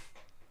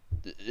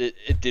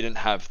it didn't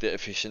have the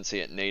efficiency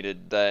it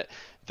needed.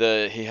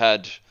 He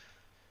had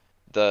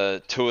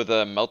the 2 of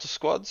the melter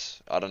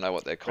squads. I don't know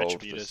what they're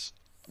called. Retributors.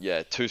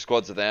 2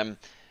 squads of them,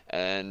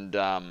 and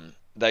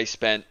they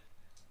spent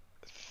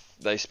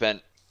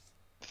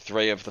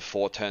 3 of the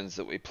 4 turns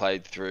that we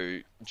played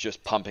through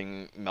just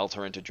pumping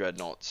Melter into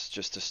Dreadnoughts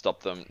just to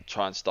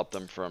try and stop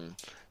them from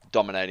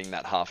dominating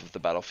that half of the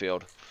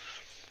battlefield.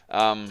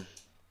 Morven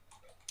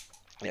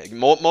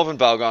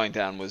Vale going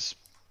down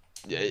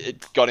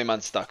it got him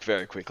unstuck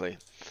very quickly.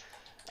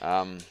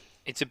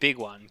 It's a big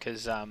one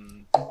because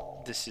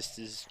the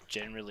sisters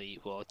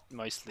generally,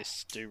 most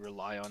lists do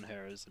rely on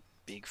her as a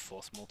big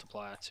force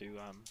multiplier to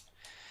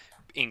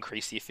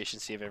increase the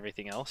efficiency of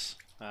everything else.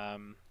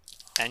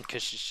 And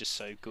because she's just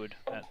so good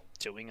at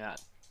doing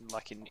that,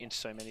 like in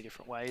so many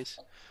different ways.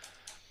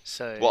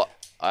 So. Well,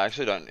 I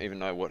actually don't even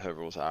know what her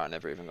rules are. I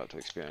never even got to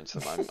experience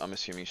them. I'm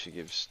assuming she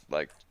gives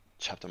like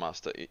Chapter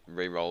Master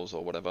re-rolls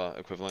or whatever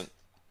equivalent.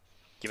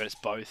 Yeah, but it's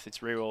both. It's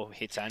reroll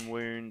hits and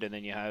wound, and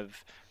then you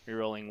have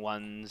rerolling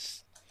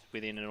 1s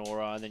within an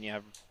aura, and then you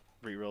have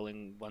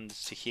rerolling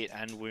 1s to hit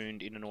and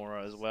wound in an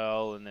aura as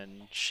well. And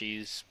then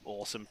she's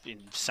awesome,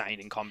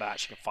 insane in combat.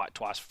 She can fight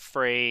twice for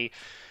free.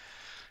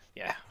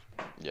 Yeah.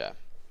 Yeah.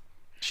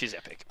 She's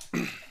epic.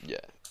 Yeah.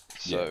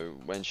 So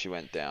when she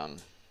went down,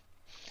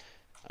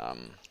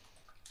 the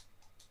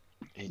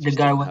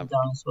guy went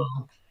down as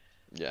well.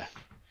 Yeah.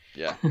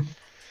 Yeah.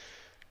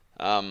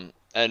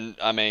 And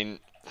I mean,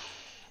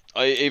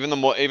 even the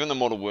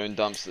mortal wound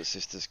dumps that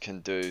sisters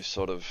can do,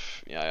 sort of,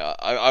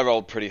 I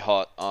rolled pretty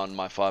hot on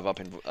my 5-up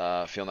in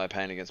Feel No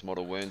Pain against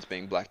mortal wounds,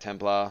 being Black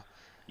Templar.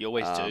 You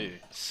always do.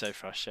 It's so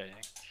frustrating.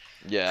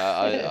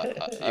 Yeah,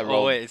 I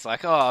rolled. It's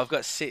like, I've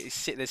got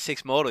there's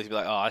 6 mortals. You'd be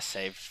like, I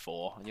saved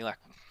 4, and you're like,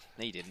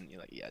 no, you didn't. You're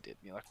like, yeah, I did.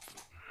 And you're like,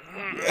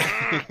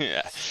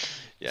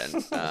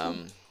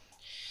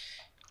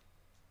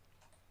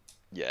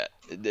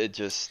 it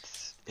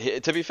just.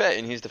 To be fair,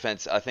 in his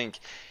defense, I think.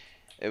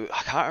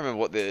 I can't remember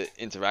what the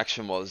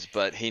interaction was,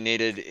 but he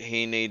needed.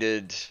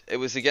 It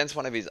was against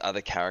one of his other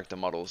character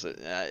models.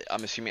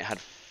 I'm assuming it had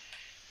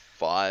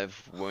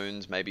 5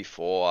 wounds, maybe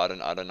 4. I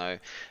don't know.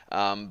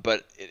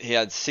 But he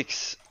had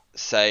 6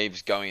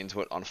 saves going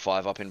into it on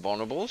 5-up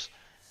invulnerables,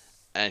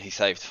 and he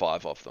saved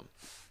 5 of them.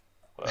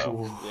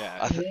 Wow.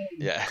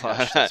 Yeah.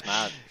 Clutch, that's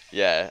mad.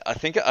 Yeah, I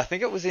think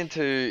it was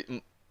into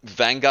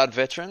Vanguard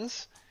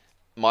veterans.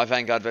 My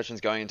Vanguard veterans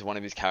going into one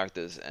of his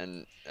characters,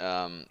 and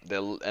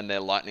their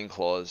lightning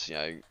claws.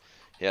 He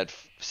had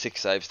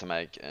 6 saves to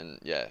make, and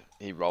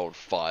he rolled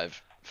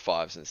 5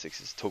 5s and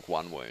 6s. Took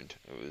 1 wound.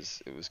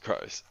 It was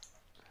gross.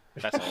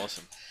 That's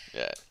awesome.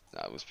 Yeah, no,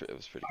 it was pretty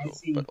cool,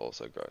 but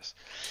also gross.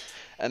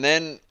 And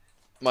then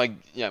my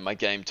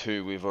game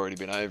 2 we've already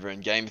been over,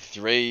 and game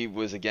 3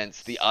 was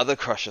against the other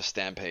Crusher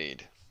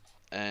Stampede,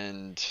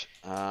 and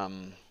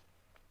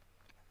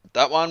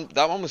that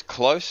one was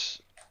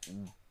close.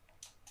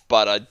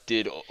 But I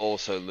did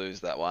also lose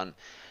that one.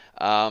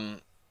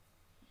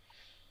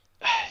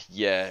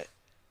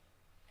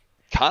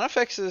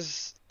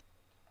 Carnifexes,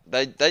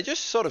 they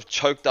just sort of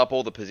choked up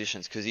all the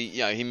positions because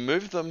he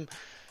moved them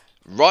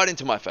right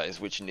into my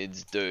face, which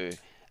Nids do,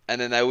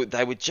 and then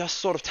they were just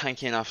sort of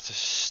tanky enough to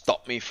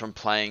stop me from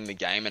playing the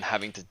game and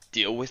having to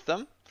deal with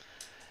them.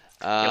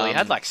 He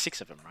had like 6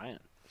 of them, right?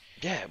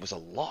 Yeah, it was a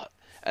lot.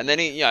 And then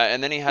he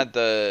had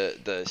the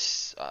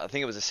I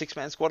think it was a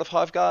 6-man squad of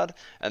Hive Guard,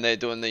 and they're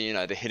doing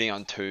the hitting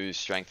on 2,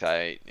 strength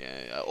 8,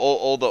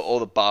 all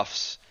the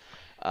buffs.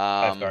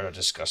 Hive Guard are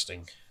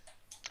disgusting.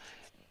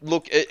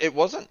 Look, it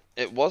wasn't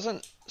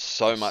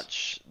so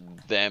much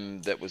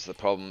them that was the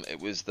problem. It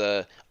was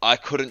I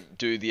couldn't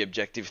do the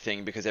objective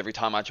thing because every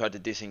time I tried to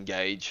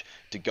disengage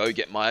to go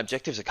get my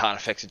objectives, the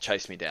Carnifex would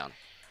chase me down.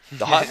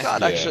 The Hive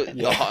Guard actually,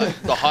 the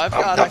Hive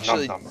Guard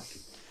actually.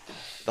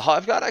 The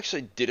Hive Guard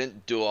actually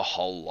didn't do a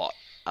whole lot.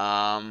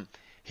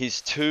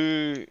 His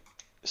 2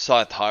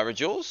 Scythe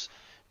Hierodules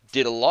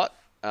did a lot.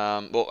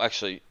 Well,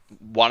 actually,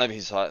 one of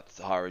his Scythe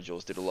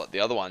Hierodules did a lot. The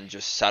other one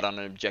just sat on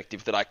an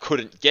objective that I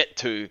couldn't get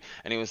to,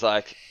 and he was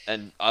like,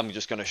 and I'm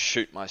just going to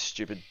shoot my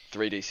stupid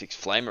 3d6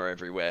 flamer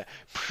everywhere.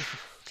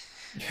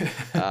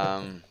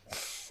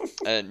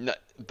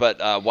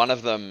 But one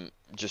of them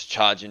just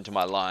charged into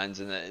my lines,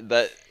 and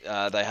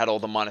they had all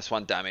the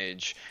 -1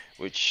 damage,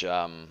 which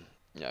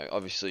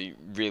obviously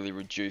really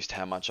reduced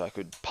how much I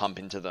could pump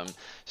into them.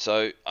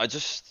 So I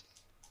just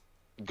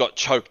got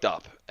choked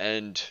up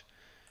and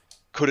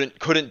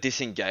couldn't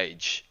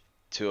disengage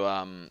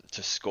to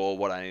score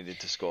what I needed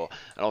to score.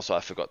 And also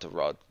I forgot to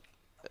rod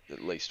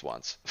at least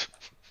once,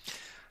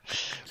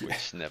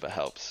 which never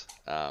helps.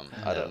 I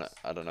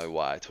don't know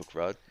why I took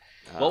rod.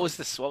 What was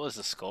the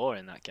score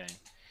in that game?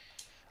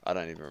 I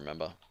don't even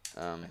remember.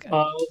 Okay.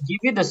 I'll give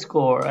you the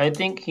score. I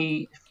think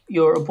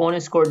your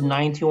opponent scored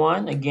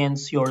 91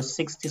 against your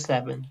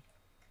 67.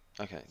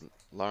 Okay,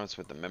 Lawrence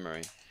with the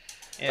memory.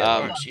 Yeah,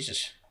 Lawrence,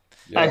 Jesus.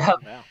 I Yeah. have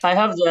I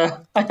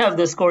have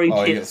the scoring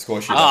Oh, you sheet. got the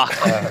score sheet up.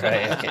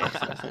 Right,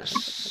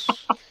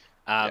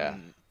 okay.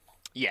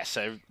 Yeah,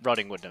 so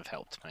rodding wouldn't have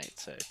helped, mate.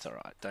 So it's all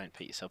right. Don't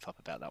beat yourself up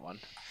about that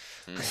one.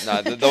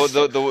 No,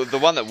 the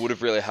one that would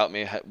have really helped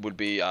me would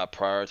be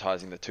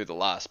prioritizing the to the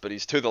last. But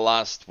his to the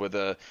last were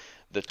the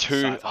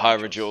two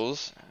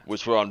Hydra-Jewels,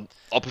 which were on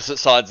opposite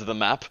sides of the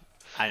map,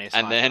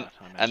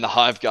 and the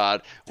Hive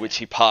Guard, which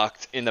he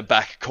parked in the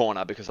back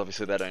corner because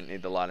obviously they don't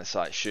need the line of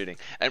sight shooting.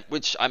 And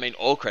which, I mean,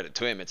 all credit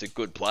to him, it's a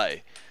good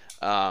play.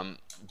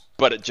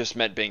 But it just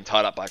meant being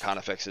tied up by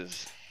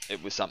Carnifexes.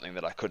 It was something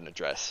that I couldn't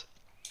address.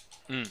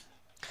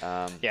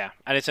 Yeah,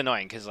 and it's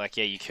annoying because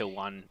you kill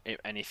one,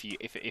 and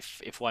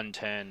if one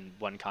turn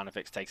one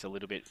Carnifex takes a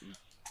little bit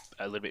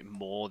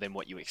more than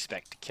what you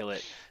expect to kill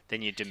it,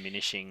 then you're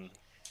diminishing.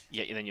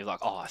 Yeah, then you're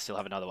like, oh, I still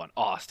have another one.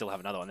 Oh, I still have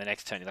another one. The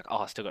next turn, you're like, oh,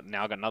 I got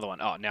another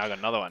one. Oh, now I got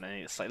another one,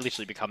 and it's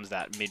literally becomes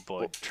that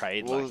mid-board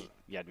trade.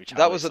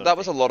 That was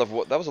a lot of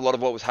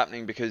what was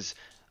happening because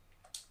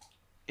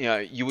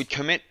you would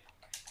commit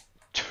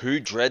 2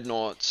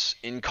 dreadnoughts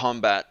in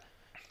combat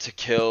to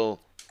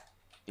kill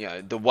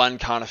the one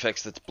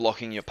Carnifex that's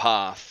blocking your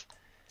path,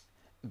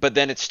 but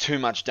then it's too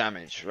much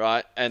damage,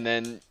 right? And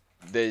then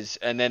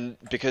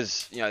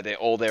because they're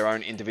all their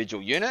own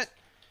individual unit.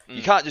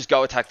 You can't just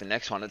go attack the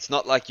next one. It's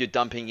not like you're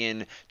dumping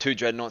in 2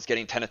 dreadnoughts,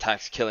 getting 10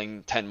 attacks,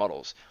 killing 10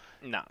 models.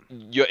 No.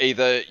 You're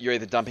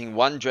either dumping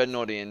 1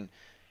 dreadnought in,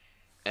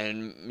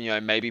 and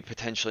maybe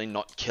potentially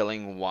not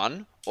killing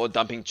 1, or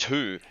dumping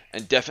 2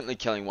 and definitely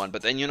killing 1.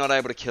 But then you're not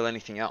able to kill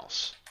anything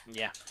else.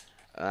 Yeah.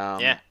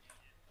 Yeah.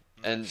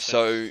 And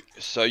so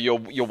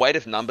your weight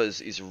of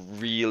numbers is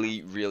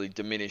really, really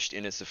diminished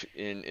in its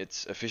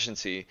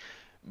efficiency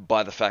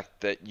by the fact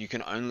that you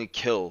can only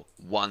kill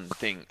 1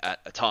 thing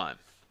at a time.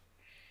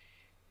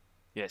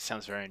 Yeah, it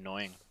sounds very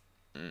annoying.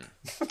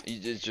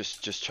 You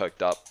just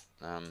choked up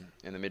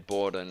in the mid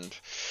board, and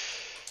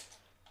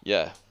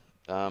yeah.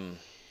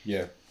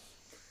 Yeah.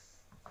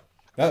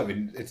 No, I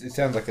mean, it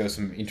sounds like there were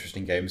some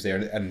interesting games there,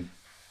 and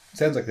it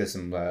sounds like there's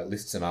some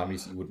lists and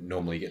armies you wouldn't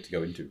normally get to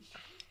go into.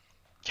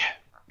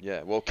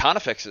 Yeah. Well,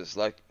 Carnifexes,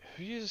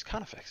 who uses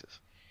Carnifexes?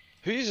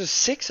 Who uses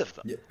 6 of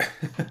them? Yeah.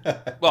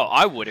 Well,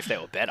 I would if they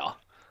were better.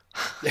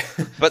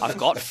 But I've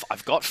got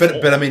 4.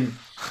 But I mean,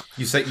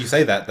 you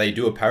say that they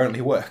do apparently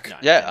work. No,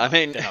 yeah, I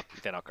mean,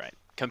 they're not great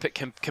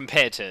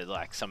compared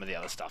to some of the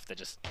other stuff. They're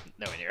just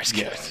nowhere near as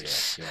good.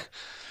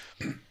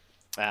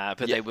 Yeah.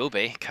 But they will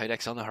be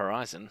Codex on the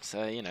horizon. So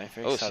very excited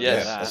yes. about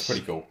that. That's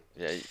pretty cool.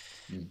 Yeah.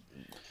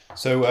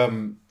 So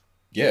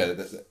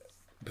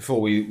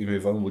before we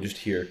move on, we'll just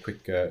hear a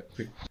quick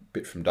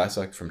bit from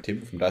from Tim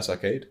from Dice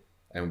Arcade,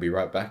 and we'll be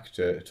right back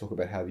to talk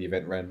about how the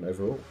event ran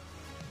overall.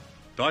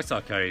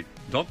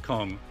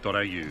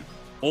 dicearcade.com.au.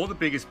 All the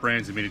biggest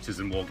brands of miniatures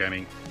and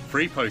wargaming.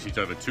 Free postage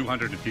over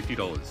 $250.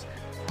 All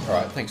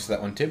right, thanks for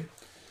that one, Tim.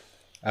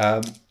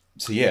 It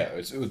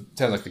sounds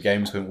like the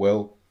games went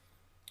well.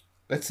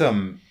 Let's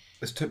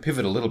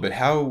pivot a little bit.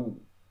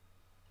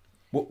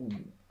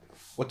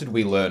 What did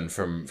we learn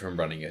from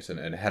running it,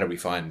 and how did we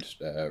find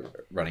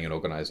running and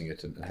organising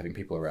it and having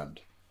people around?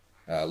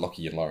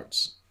 Lockie and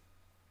Lawrence.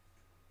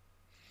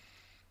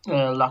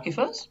 Lucky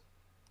first?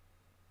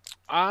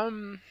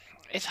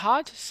 It's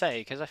hard to say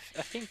because I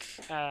think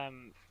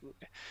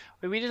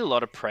we did a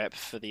lot of prep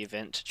for the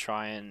event to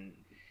try and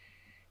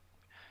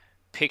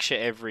picture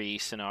every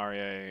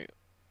scenario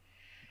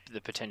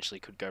that potentially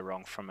could go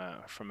wrong from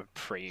a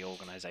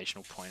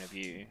pre-organizational point of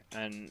view,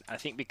 and I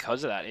think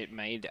because of that, it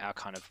made our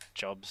kind of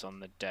jobs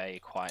on the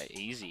day quite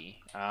easy.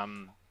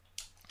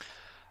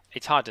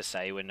 It's hard to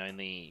say when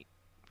only,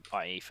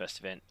 i.e. first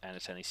event, and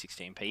it's only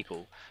 16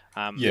 people.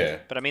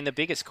 But I mean, the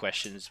biggest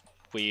questions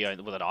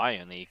that I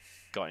only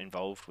got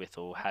involved with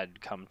or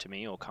had come to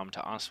me or come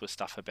to us was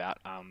stuff about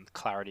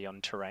clarity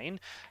on terrain,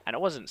 and it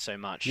wasn't so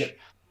much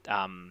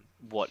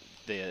what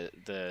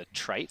the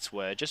traits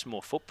were, just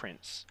more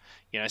footprints.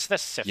 So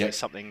that's definitely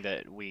something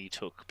that we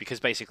took, because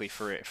basically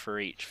for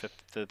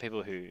the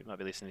people who might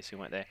be listening to this who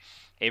weren't there,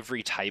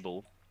 every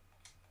table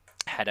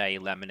had a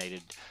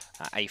laminated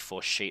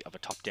A4 sheet of a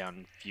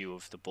top-down view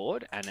of the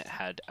board, and it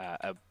had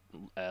a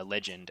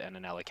legend and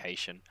an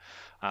allocation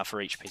for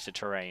each piece of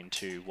terrain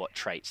to what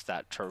traits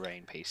that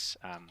terrain piece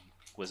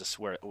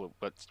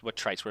what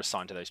traits were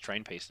assigned to those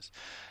terrain pieces,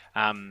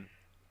 and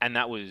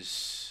that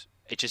was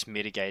it just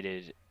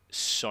mitigated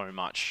so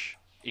much.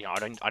 You know,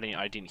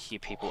 I didn't hear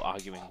people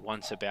arguing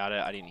once about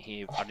it. I didn't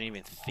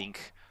even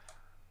think.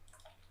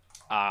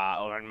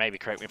 Or maybe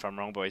correct me if I'm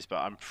wrong, boys, but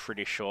I'm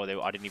pretty sure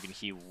I didn't even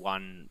hear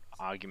one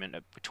argument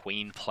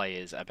between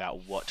players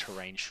about what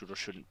terrain should or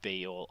shouldn't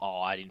be, or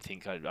I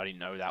didn't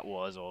know that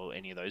was, or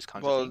any of those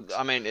kinds of things. Well,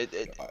 I mean,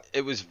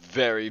 it was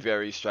very,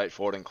 very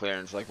straightforward and clear,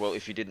 and it's like, well,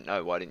 if you didn't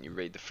know, why didn't you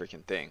read the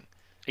freaking thing?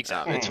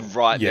 Exactly. It's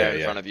right there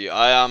in front of you.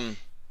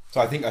 So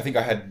I think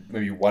I had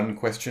maybe one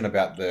question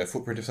about the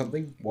footprint of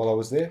something while I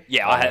was there.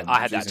 Yeah, I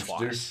had that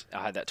twice.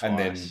 I had that twice. And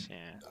then,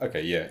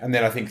 okay, yeah. And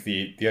then I think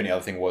the only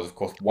other thing was, of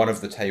course, one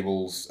of the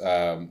tables,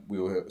 we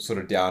were sort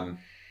of down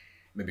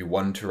maybe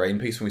one terrain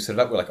piece when we set it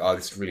up. We're like, oh,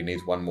 this really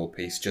needs one more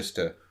piece just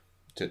to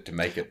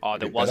make it. Oh,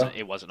 it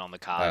wasn't on the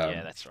card.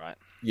 Yeah, that's right.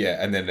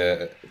 Yeah, and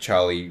then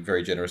Charlie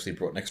very generously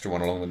brought an extra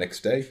one along the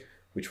next day,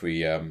 which we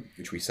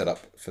set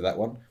up for that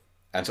one.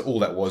 And so all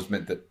that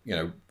meant that, you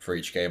know, for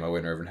each game I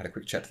went over and had a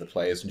quick chat to the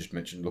players and just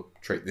mentioned,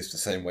 look, treat this the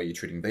same way you're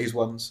treating these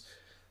ones.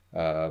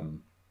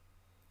 And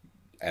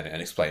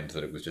explained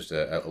that it was just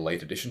a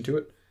late addition to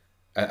it.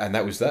 And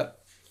that was that.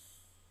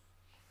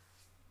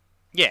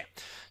 Yeah.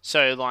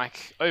 So,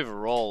 like,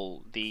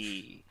 overall,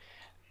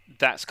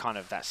 that's kind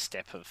of that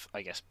step of,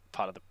 I guess,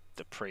 part of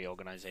the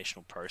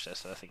pre-organizational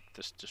process that I think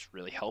this just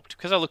really helped.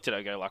 Because I looked at it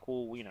and go, like,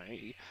 well, you know,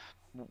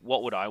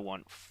 what would I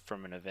want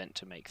from an event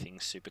to make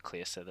things super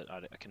clear so that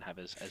I can have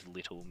as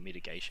little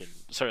mitigation,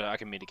 so that I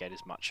can mitigate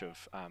as much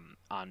of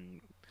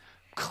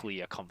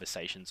unclear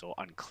conversations or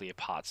unclear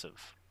parts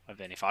of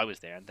event if I was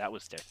there, and that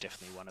was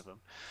definitely one of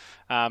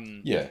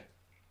them. Yeah.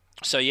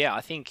 So yeah,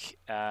 I think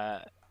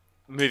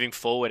moving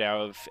forward,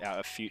 our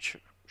future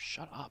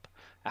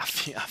our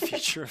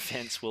future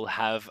events will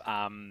have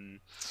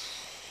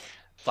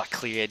like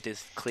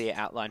clear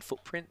outline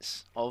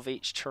footprints of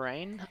each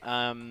terrain.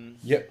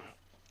 Yep.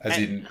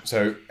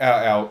 So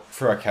our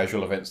for our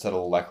casual events,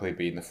 that'll likely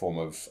be in the form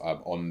of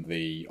on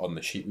the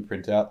sheet we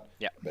print out.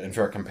 Yeah. And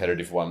for our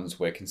competitive ones,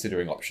 we're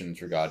considering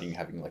options regarding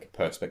having like a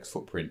perspex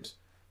footprint,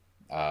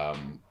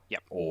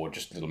 or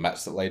just little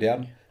mats that lay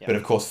down. Yep. But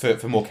of course,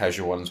 for more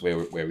casual ones where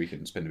we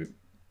can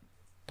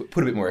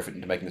put a bit more effort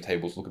into making the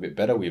tables look a bit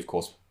better, we of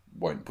course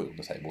won't put them on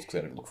the tables because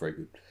they don't look very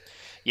good.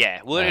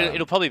 Yeah, well,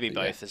 it'll probably be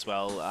both as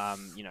well.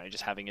 You know,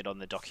 just having it on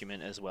the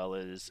document as well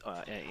as.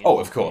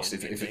 Of course,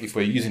 if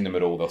we're using them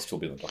at all, they'll still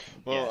be on the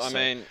document. Well, I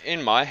mean,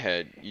 in my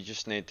head, you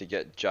just need to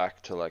get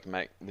Jack to like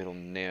make little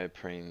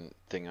neoprene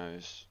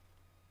thingos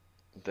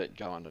that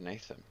go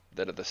underneath them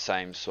that are the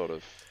same sort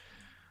of.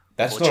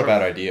 That's not a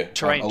bad idea.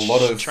 Terrain, a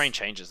lot of terrain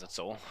changes. That's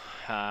all.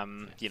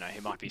 You know,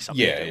 it might be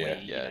something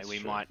we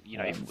might. You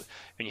know,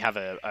 when you have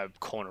a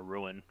corner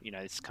ruin, you know,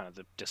 it's kind of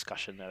the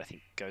discussion that I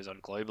think goes on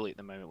globally at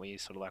the moment, where you're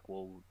sort of like,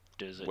 well,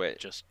 does it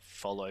just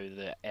follow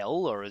the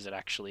L, or is it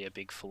actually a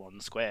big full-on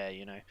square?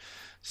 You know,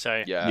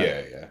 so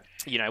yeah.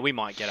 You know, we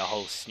might get a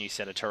whole new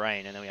set of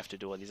terrain, and then we have to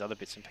do all these other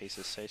bits and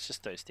pieces. So it's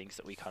just those things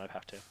that we kind of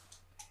have to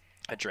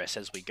address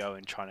as we go,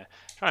 and trying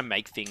to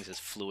make things as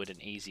fluid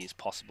and easy as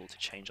possible to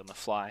change on the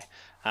fly.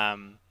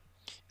 And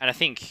I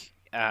think,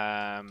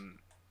 I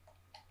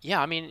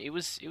mean, it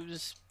was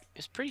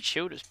pretty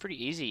chilled. It was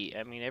pretty easy.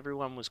 I mean,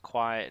 everyone was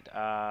quite.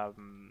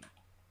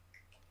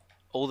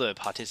 All the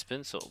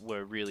participants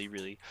were really,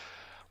 really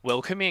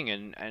welcoming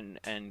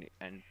and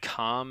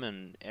calm,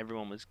 and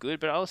everyone was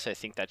good. But I also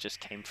think that just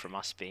came from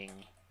us being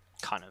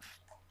kind of,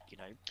 you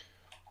know,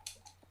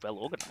 well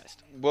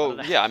organized.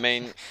 Well, yeah, I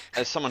mean,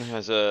 as someone who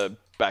has a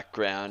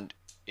background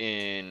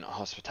in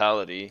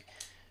hospitality,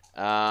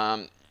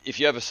 if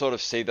you ever sort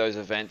of see those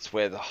events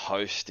where the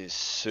host is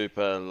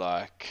super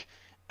like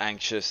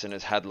anxious and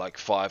has had like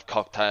 5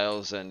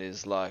 cocktails and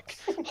is like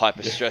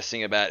hyper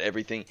stressing about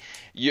everything,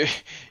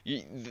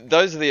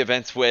 those are the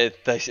events where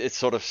it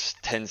sort of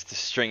tends to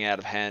string out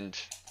of hand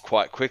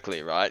quite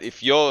quickly, right?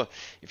 If you're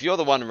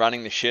the one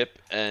running the ship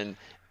and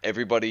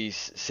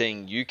everybody's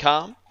seeing you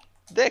calm,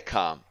 they're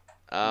calm.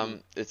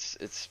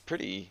 It's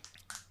pretty.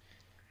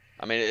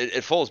 I mean,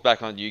 it falls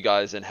back on you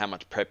guys and how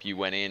much prep you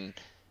went in,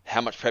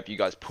 how much prep you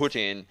guys put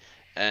in,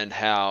 and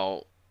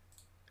how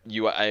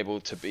you were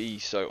able to be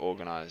so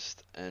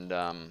organized. And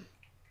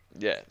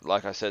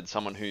like I said,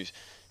 someone who's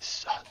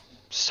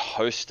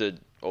hosted,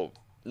 or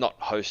not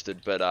hosted,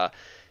 but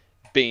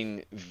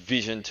been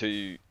vision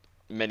to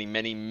many,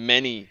 many,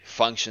 many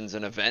functions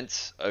and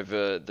events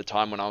over the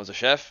time when I was a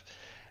chef.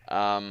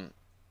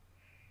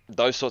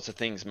 Those sorts of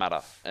things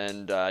matter,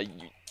 and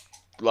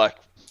like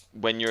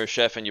when you're a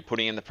chef and you're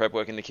putting in the prep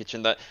work in the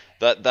kitchen,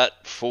 that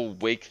full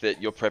week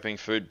that you're prepping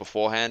food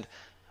beforehand,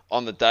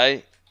 on the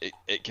day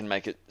it can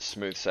make it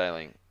smooth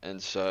sailing,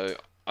 and so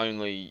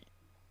only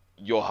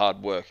your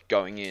hard work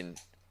going in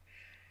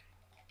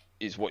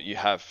is what you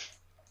have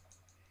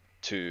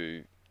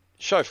to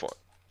show for it.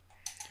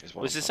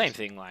 Well, it's the same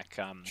thing, like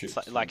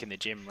like in the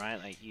gym, right?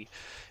 Like you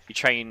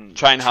train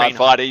hard,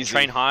 fight easy.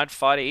 Train hard,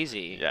 fight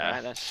easy. Yeah,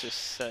 right?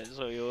 That's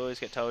what you always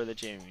get told at the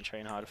gym. You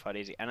train hard, fight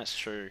easy, and it's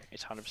true.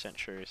 It's 100%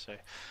 true. So,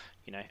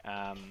 you know,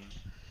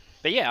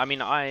 but yeah, I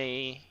mean,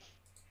 I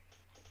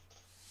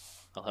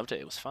loved it.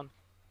 It was fun.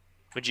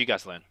 What did you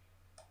guys learn?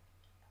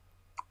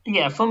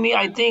 Yeah, for me,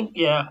 I think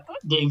the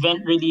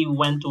event really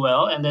went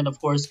well, and then of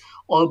course,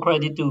 all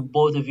credit to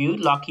both of you,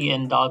 Lucky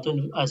and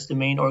Dalton, as the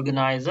main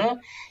organizer.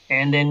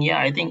 And then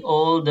I think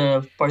all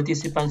the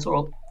participants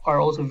are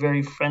also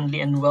very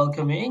friendly and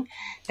welcoming.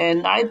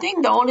 And I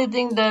think the only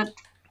thing that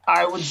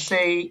I would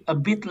say a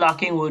bit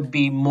lacking would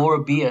be more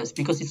beers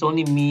because it's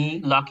only me,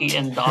 Lucky,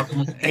 and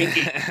Dalton who's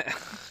drinking.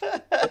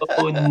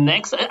 So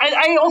next,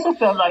 I also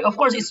felt like, of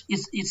course,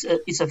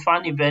 it's a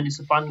fun event, it's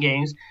a fun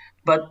games,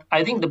 but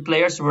I think the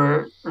players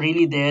were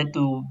really there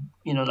to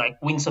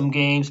like win some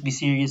games, be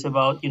serious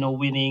about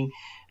winning.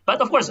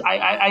 But of course,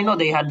 I know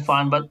they had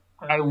fun, but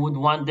I would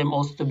want them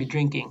also to be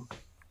drinking.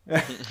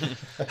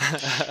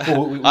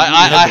 Well, we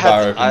had the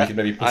bar open. We could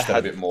maybe push that a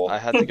had, bit more. I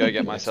had to go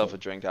get myself a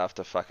drink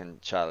after fucking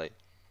Charlie.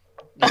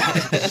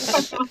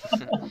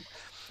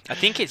 I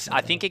think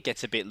it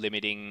gets a bit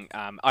limiting.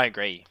 I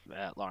agree,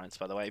 Lawrence,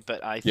 by the way.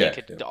 But I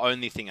think the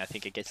only thing I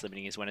think it gets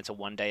limiting is when it's a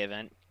one-day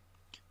event,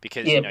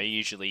 because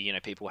usually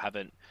people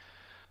haven't,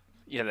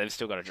 they've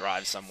still got to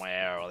drive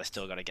somewhere or they've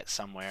still got to get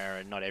somewhere,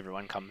 and not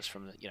everyone comes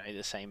from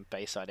the same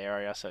Bayside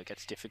area, so it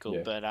gets difficult.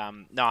 Yeah. But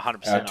no,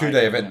 100%.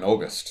 2-day event in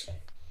August.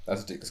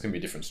 That's going to be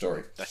a different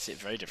story. That's it.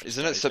 Very different.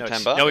 Isn't it stories.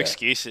 September? No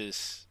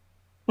excuses.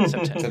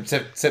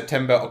 September.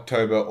 September,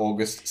 October,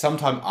 August,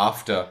 sometime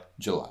after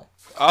July.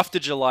 After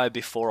July,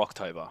 before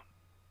October.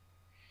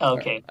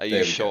 Okay. Are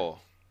you sure?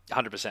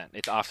 100%.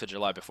 It's after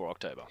July, before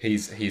October.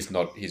 He's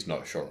not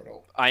sure at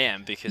all. I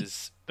am,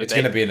 because it's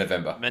going to be in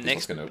November. My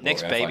next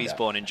baby's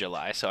born in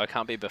July, so I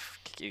can't be.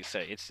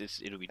 So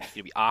it'll be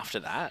after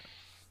that,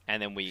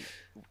 and then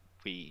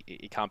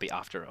it can't be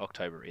after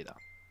October either,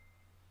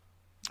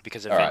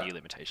 because of venue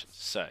limitations.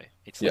 So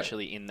it's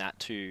literally in that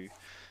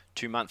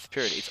 2-month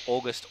period. It's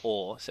August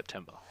or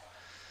September.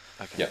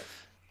 Okay. Yeah.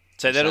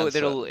 So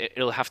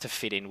it'll have to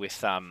fit in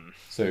with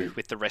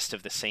with the rest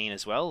of the scene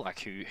as well, like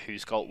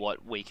who's got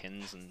what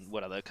weekends and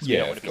what other, because we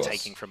don't want to be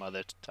taking from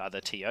other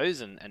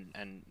TOs and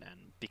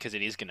because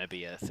it is going to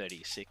be a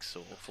 36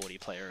 or 40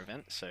 player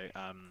event. So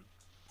I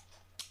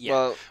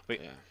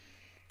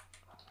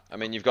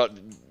mean, you've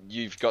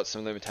got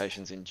some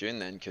limitations in June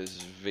then,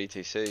 because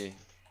VTC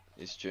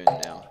is June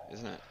now,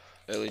 isn't it?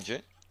 Early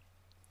June.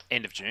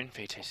 End of June.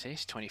 VTC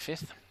is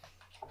 25th.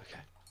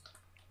 Okay.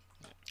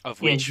 Of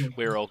which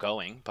we're all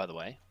going, by the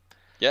way.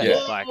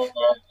 Yeah. Like,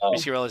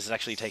 Riscarellas is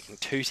actually taking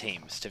 2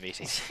 teams to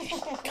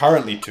VTC.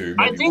 Currently 2.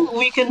 I think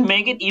we can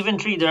make it even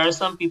 3. There are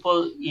some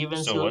people even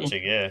still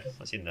watching.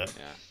 I've seen that.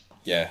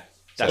 Yeah.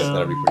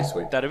 That'd be pretty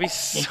sweet. That'd be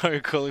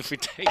so cool if we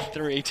take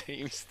 3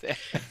 teams there.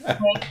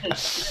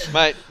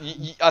 Mate,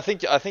 I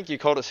think you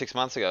called it 6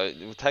 months ago.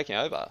 We're taking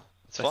over.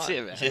 It's That's fine.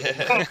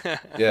 it, man.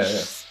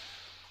 Yeah.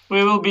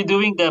 We will be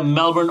doing the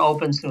Melbourne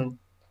Open soon.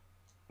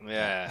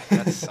 Yeah,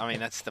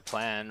 that's the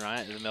plan,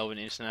 right? The Melbourne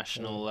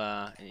International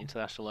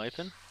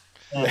Open.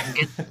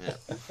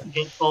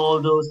 Get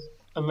all those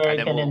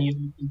American and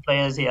European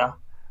players here.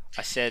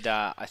 I said,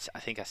 I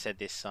think I said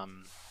this. I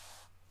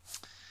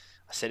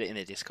said it in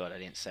the Discord. I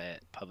didn't say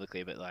it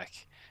publicly, but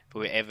like,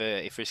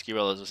 if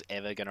Riscarellas was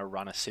ever going to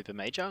run a super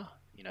major,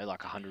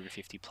 like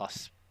 150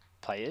 plus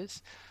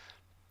players,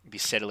 be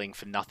settling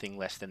for nothing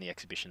less than the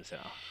exhibition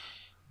center.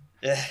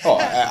 Oh,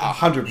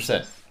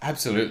 100%,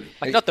 absolutely.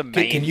 Like, not the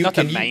main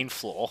main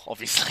floor,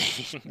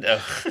 obviously.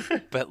 No.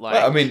 But like,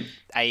 well, I mean,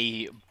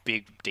 a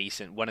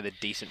one of the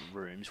decent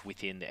rooms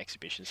within the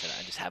exhibition center,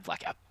 and just have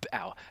like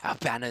our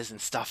banners and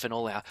stuff, and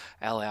all our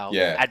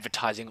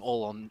advertising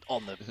all on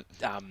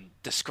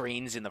the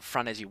screens in the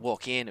front as you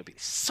walk in. It'd be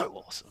so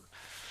awesome.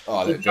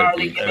 Oh, it'd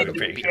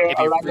be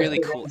really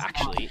cool,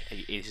 actually.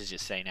 This is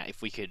just saying now,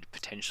 if we could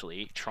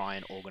potentially try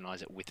and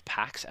organize it with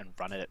PAX and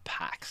run it at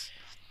PAX.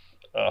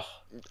 Oh,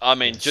 I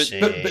mean, just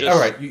all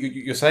right.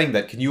 You're saying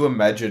that. Can you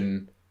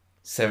imagine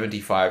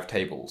 75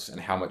 tables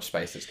and how much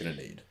space it's going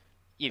to need?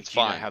 Do you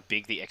know how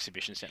big the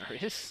exhibition center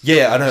is?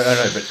 Yeah, I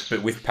know,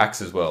 but with PAX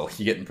as well,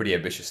 you're getting pretty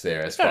ambitious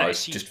there as far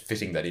as just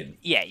fitting that in.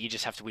 Yeah,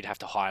 we'd have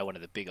to hire one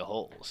of the bigger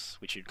halls,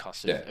 which would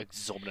cost an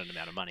exorbitant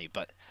amount of money.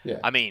 But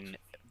I mean,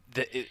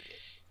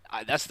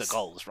 that's the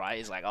goals, right?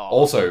 It's like,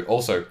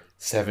 Also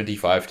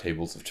 75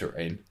 tables of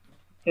terrain.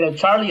 Yeah,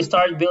 Charlie,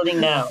 start building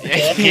now.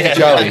 Okay?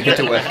 Charlie, get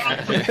to work.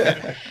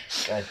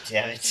 God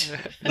damn it.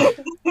 No,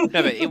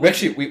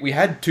 but we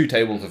had 2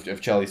 tables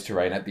of Charlie's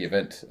terrain at the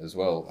event as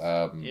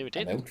well. We did.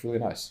 And they looked really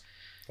nice.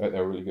 They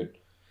were really good.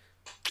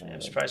 I'm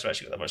surprised we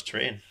actually got that much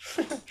terrain.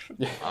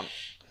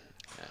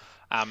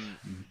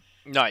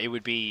 No, that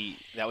would be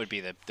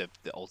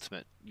the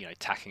ultimate,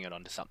 tacking it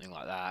onto something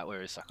like that.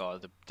 Whereas like,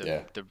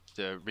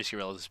 the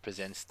Riscarellas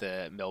presents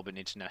the Melbourne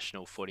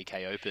International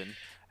 40K Open,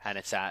 and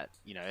it's at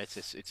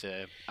it's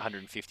a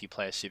 150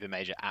 player super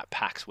major at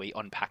PAX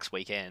on PAX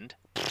weekend.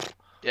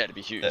 Yeah, it'd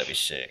be huge. That'd be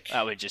sick.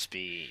 That would just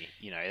be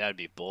that'd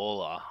be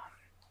baller.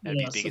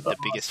 That'd be the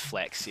biggest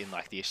flex in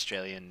like the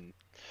Australian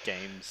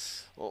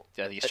games,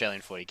 the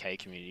Australian 40K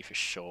community for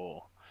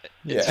sure.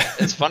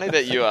 It's funny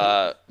that you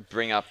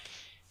bring up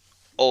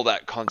all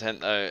that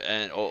content though,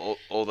 and all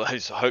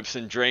those hopes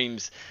and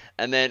dreams,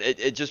 and then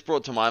it just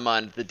brought to my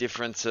mind the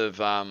difference of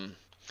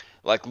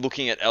like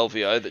looking at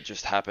LVO that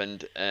just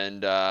happened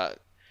and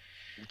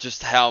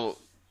just how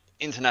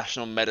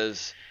international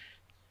metas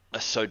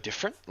are so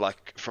different,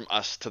 like from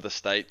us to the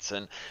States,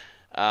 and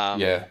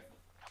Yeah.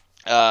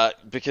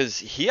 because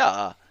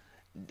here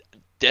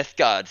Death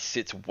Guard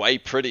sits way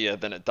prettier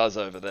than it does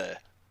over there.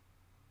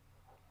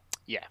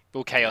 Yeah,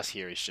 well, Chaos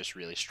here is just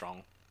really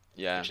strong.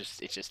 Yeah.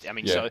 It's just. I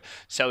mean, Yeah.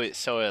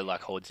 so are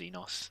like Horde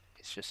Xenos.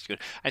 It's just good.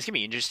 And it's gonna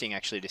be interesting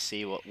actually to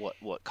see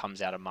what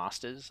comes out of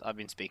Masters. I've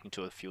been speaking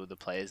to a few of the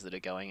players that are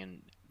going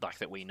and like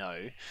that we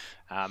know,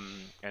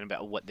 and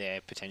about what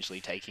they're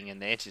potentially taking,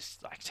 and they're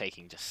just like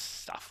taking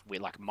just stuff. We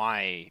like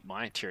my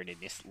Tyranid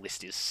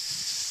list is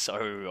so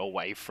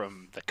away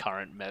from the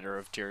current meta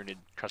of Tyranid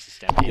Cross the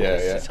Stampede. Yeah,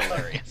 It's yeah.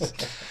 hilarious.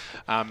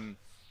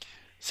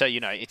 So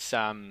it's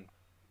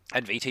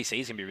and VTC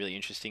is gonna be really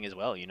interesting as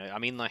well. I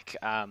mean, like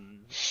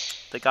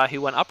the guy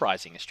who won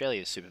Uprising,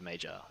 Australia's super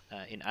major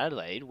in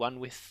Adelaide, won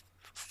with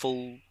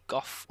full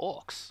Goth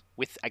Orcs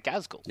with a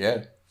Gazgul.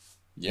 Yeah.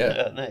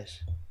 Yeah.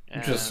 Nice.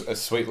 Which is a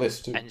sweet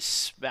list too. And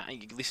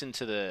you listen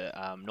to the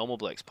Normal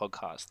Blokes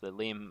podcast. The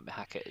Liam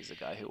Hackett is the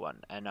guy who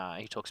won, and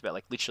he talks about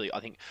like literally, I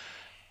think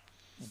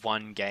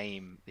one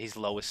game, his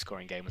lowest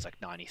scoring game was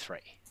like 93.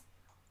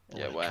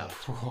 Yeah, wow.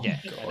 Yeah,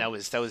 and that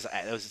was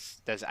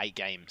 8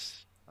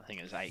 games. I think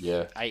it was 8.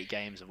 Yeah. 8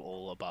 games of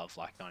all above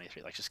like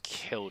 93. Like just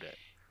killed it.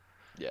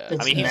 Yeah.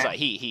 That's I mean, he's mad. like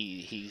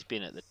he's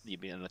been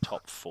in the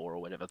top 4 or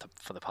whatever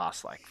for the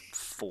past like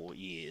 4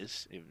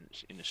 years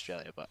in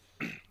Australia, but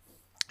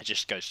it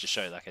just goes to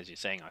show, like as you're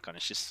saying, Icon,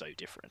 it's just so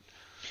different.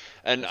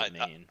 And What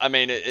does it mean? I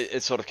mean,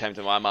 it sort of came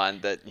to my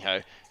mind that,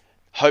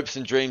 hopes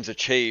and dreams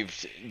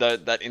achieved,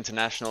 that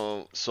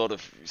international sort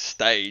of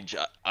stage,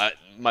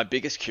 my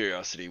biggest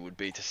curiosity would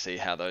be to see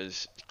how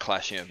those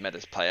clashing of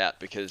metas play out,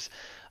 because,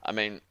 I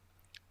mean,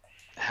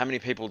 how many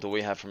people do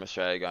we have from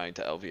Australia going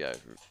to LVO?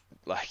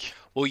 Like,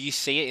 Well, you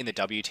see it in the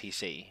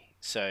WTC.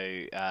 So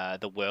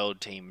the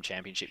World Team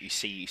Championship, you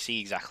see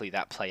exactly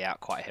that play out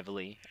quite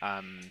heavily.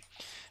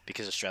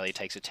 Because Australia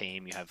takes a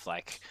team, you have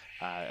like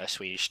a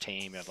Swedish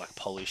team, you have like a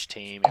Polish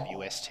team, you have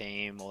US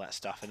team, all that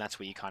stuff, and that's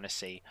where you kind of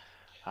see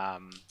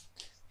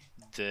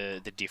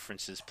the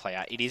differences play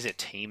out. It is a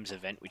teams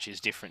event, which is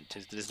different.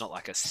 There's not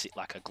like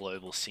a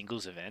global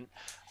singles event,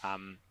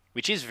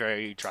 which is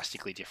very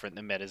drastically different.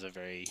 The metas are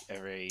very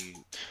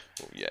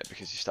well, yeah,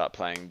 because you start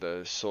playing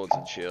the swords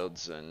and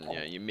shields, and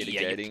you're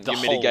mitigating the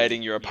you're mitigating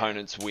whole- your yeah.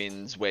 opponent's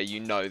wins where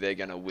they're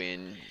going to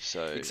win,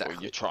 so or Exactly.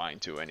 you're trying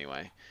to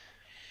anyway.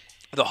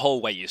 the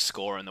whole way you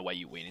score and the way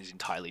you win is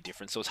entirely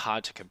different, so it's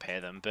hard to compare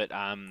them. But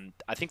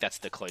I think that's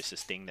the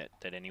closest thing that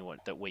anyone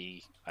that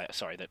we that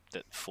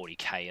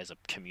 40k as a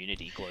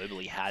community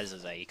globally has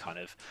as a kind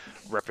of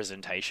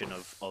representation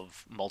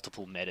of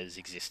multiple metas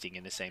existing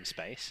in the same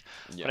space.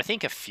 Yeah. But I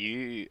think a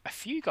few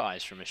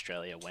guys from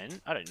Australia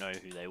went. I don't know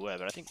who they were,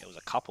 but I think there was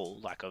a couple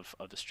like of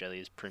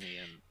Australia's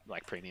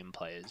premium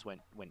players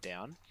went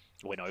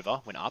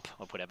up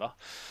or whatever.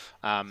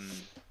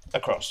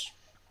 Across.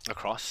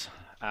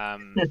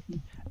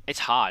 It's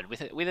hard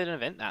with an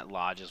event that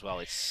large as well.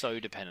 It's so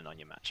dependent on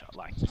your matchup.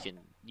 Like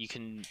you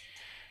can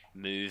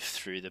move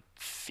through the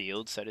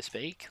field, so to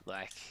speak.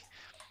 Like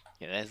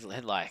there's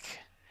like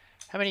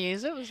how many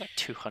is it? It was like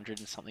 200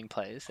 and something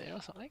players there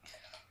or something.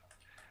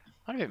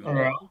 Might have been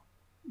more. Around,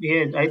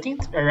 yeah, I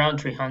think around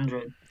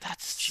 300.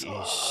 That's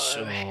Jeez, so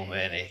so many.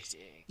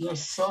 hectic.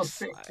 That's so It's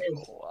sick.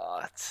 like,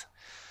 what?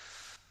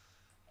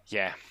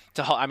 Yeah,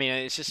 I mean,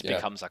 it just Yeah.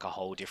 becomes like a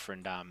whole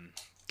different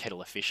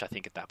kettle of fish, I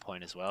think, at that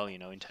point as well.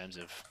 In terms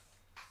of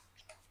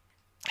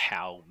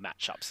how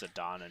matchups are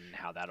done and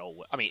how that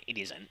all. I mean, it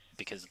isn't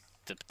because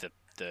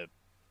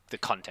the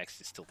context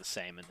is still the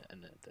same and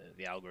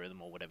the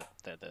algorithm or whatever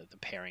the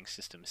pairing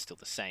system is still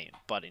the same.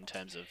 But in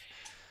terms of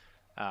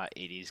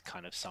it is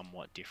kind of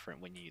somewhat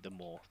different when the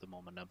more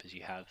numbers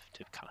you have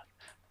to kind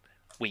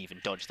of weave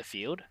and dodge the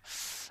field.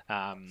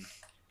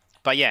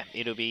 But yeah,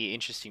 it'll be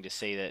interesting to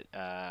see that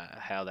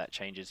how that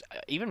changes,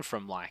 even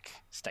from like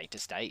state to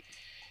state.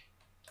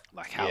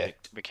 Like how,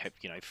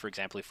 for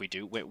example,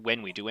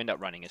 when we do end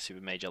up running a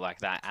super major like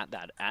that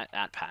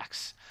at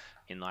PAX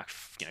in like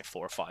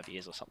 4 or 5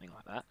 years or something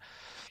like that,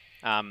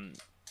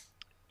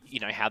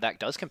 how that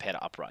does compare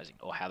to Uprising,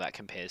 or how that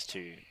compares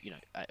to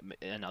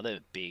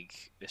another big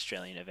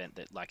Australian event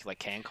that like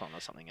CanCon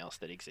or something else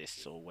that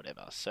exists or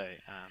whatever. So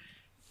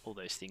all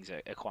those things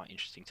are quite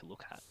interesting to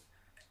look at.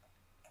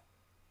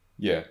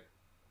 Yeah.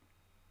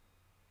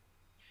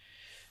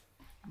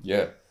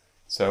 Yeah.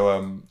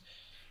 So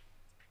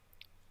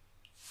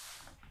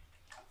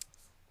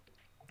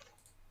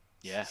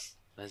Yeah.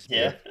 There's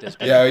Yeah. there's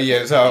been-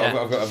 yeah. So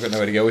Yeah. I've got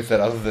nowhere to go with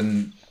that other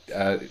than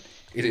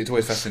it's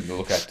always fascinating to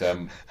look at.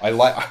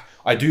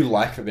 I do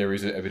like that there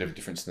is a bit of a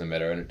difference in the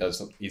meta, and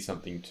it is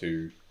something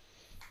to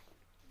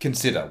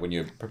consider when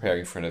you're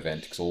preparing for an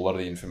event, because a lot of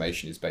the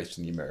information is based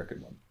on the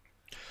American one.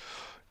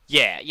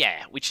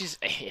 Yeah, which is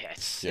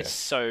it's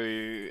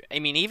so. I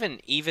mean,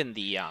 even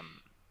the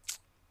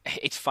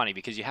it's funny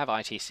because you have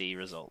ITC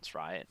results,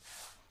 right?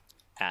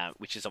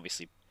 Which is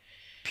obviously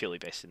purely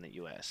based in the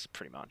US,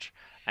 pretty much.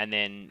 And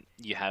then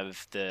you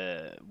have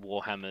the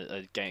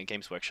Warhammer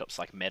Games Workshop's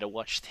like Meta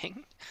Watch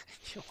thing.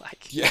 You're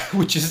like, Yeah,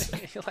 which is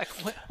you're like,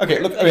 okay.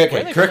 Look, where are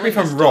okay. they Correct me if pulling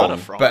I'm this data wrong,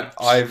 from? but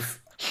I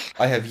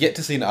have yet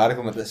to see an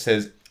article that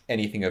says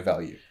anything of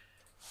value.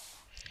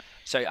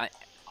 So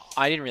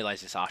I didn't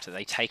realize this after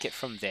they take it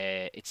from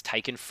their. It's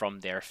taken from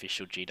their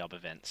official GW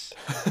events.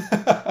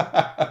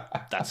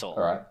 That's all.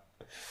 All right.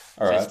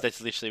 So All right.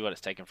 that's literally what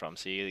it's taken from.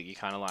 So you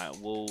kind of like,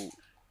 well,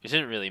 this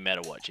isn't really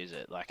Meta Watch, is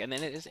it? Like, and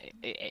then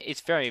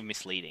it's very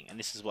misleading. And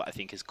this is what I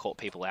think has caught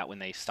people out when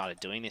they started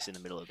doing this in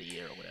the middle of the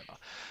year or whatever,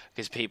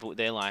 because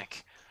they're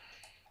like,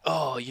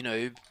 oh,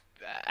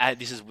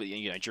 this is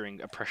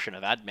during oppression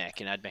of AdMech,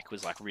 and AdMech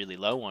was like really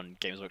low on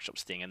Games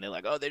Workshop's thing, and they're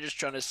like, oh, they're just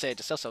trying to say it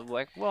to sell stuff.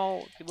 Like,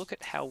 well, if you look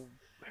at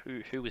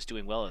who was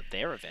doing well at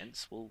their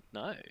events, well,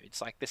 no,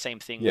 it's like the same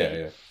thing.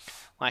 Yeah.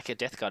 Like a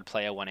Death Guard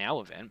player won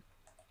our event,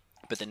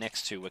 but the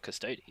next two were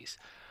Custodes.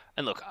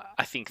 And look,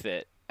 I think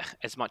that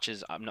as much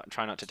as I'm not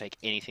trying not to take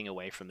anything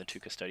away from the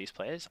two Custodes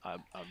players, I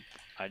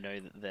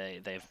know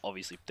that they've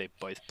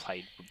both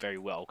played very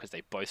well because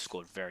they both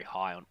scored very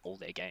high on all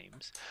their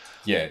games.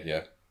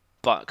 Yeah.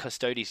 But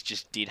Custodes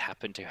just did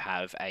happen to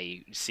have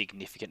a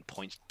significant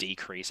points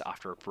decrease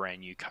after a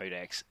brand new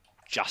codex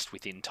just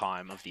within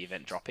time of the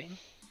event dropping.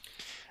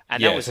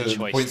 And that was so a choice.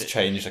 The points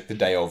changed like the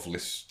day of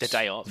lists. The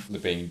day of.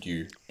 Being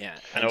due. Yeah.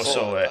 And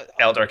also,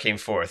 Eldar came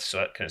fourth, so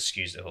that kind of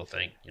skews the whole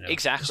thing.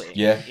 Exactly.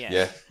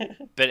 Yeah.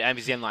 But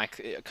then,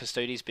 like,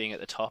 Custodes being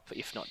at the top,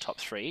 if not top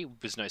 3,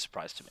 was no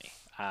surprise to me.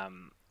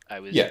 I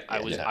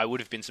would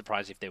have been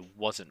surprised if there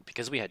wasn't,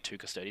 because we had two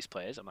Custodes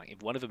players. I'm like,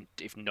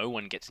 if no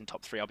one gets in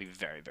top 3, I'll be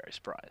very, very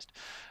surprised.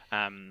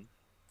 To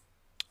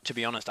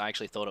be honest, I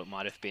actually thought it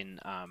might have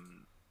been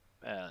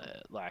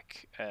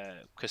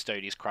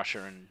Custodes,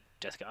 Crusher, and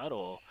Death Guard,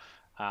 or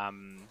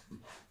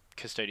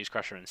Custodes,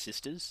 Crusher, and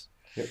Sisters.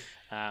 Yep.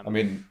 I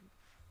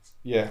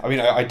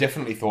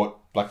definitely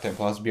thought Black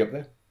Templars would be up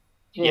there.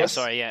 Yes.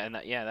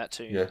 That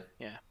too.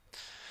 Yeah.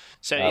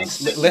 So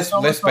it's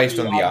less based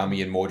on the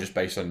army and more just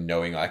based on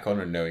knowing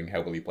Icon and knowing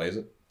how well he plays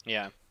it.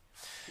 Yeah.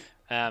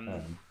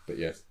 But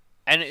yeah.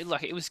 And it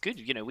was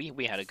good.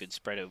 We had a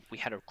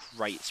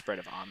great spread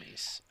of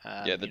armies.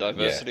 The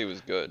diversity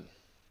was good.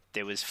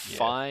 There was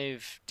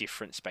 5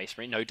 different Space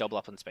Marines, no double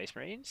up on Space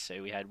Marines.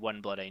 So we had 1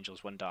 Blood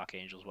Angels, 1 Dark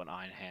Angels, 1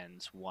 Iron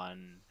Hands,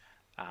 1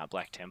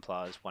 Black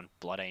Templars, 1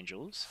 Blood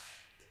Angels.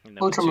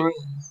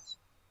 Ultramarines.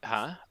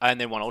 And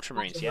then 1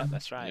 Ultramarines. Yeah,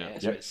 that's right. Yeah.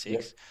 So it's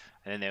 6.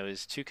 And then there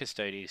was 2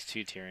 Custodes,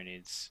 2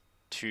 Tyranids,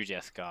 2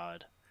 Death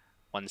Guard,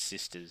 1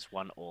 Sisters,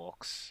 1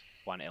 Orcs,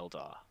 1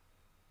 Eldar,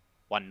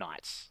 1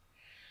 Knights.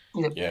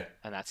 Yep. Yeah.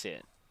 And that's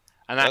it.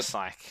 And that's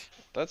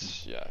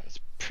it's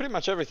pretty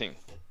much everything.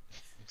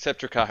 Except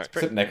Drukhari.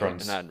 Except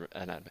Necrons.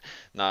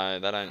 No,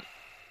 they don't.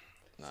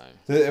 No.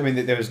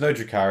 There was no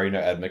Drukhari, no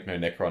Admech, no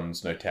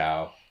Necrons, no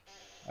Tau.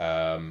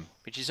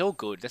 Which is all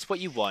good. That's what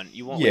you want.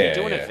 When you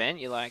do an event,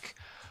 you're like,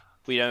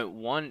 we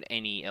don't want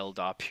any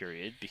Eldar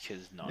period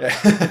because no.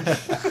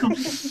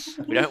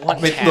 We don't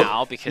want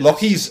Tau because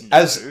Lockie's no.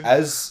 as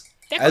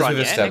we've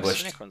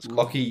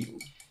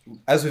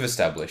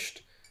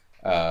established.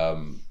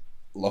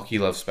 Lockie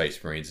loves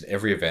Space Marines, and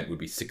every event would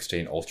be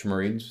 16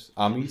 Ultramarines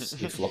armies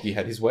if Lockie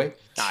had his way.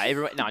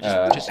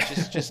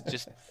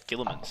 Just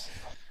Gilliman's.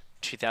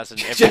 2,000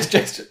 just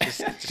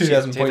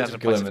 2,000 points of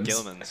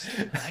Gilliman's.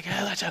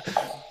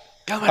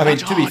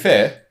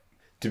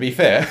 To be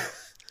fair,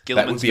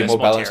 that would be a more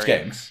balanced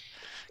game.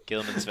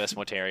 Gilliman's versus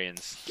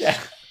Mortarians. Yeah.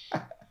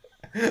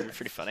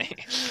 Pretty funny.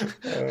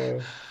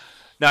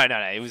 No,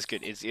 it was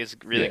good. It's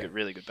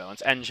really good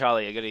balance. And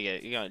Charlie,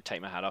 you gotta take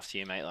my hat off to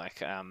you, mate.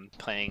 Like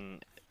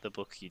playing the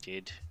book you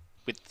did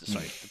with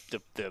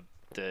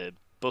the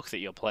book that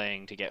you're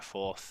playing to get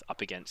 4th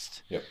up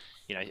against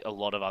a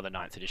lot of other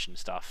 9th edition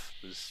stuff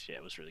was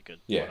really good.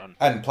 Yeah,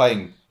 and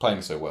playing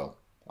so well.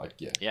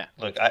 Yeah.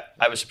 Look,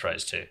 I was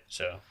surprised too.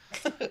 So,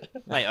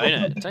 mate, own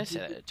it. Don't say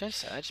that.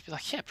 Just be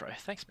like, yeah, bro,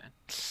 thanks, man.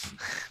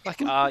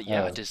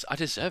 I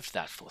deserved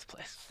that 4th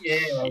place.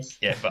 Yes.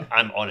 Yeah, but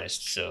I'm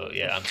honest, so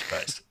yeah, I'm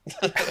surprised.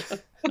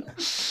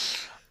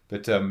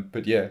 But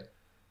yeah,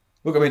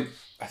 look,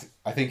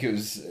 I think it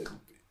was.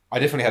 I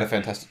definitely had a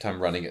fantastic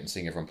time running it and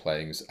seeing everyone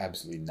playing. It was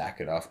absolutely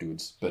knackered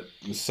afterwards, but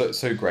it was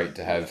so great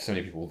to have so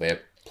many people there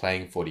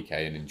playing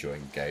 40k and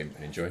enjoying the game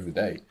and enjoying the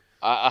day.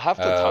 I have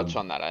to touch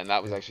on that, and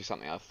that was actually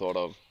something I thought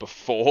of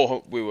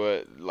before we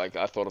were,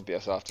 I thought of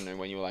this afternoon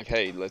when you were like,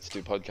 hey, let's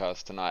do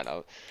podcast tonight.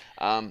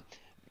 I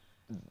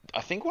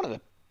think one of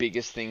the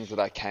biggest things that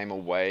I came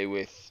away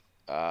with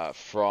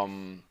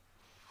from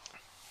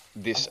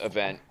this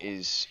event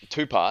is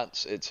 2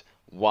 parts. It's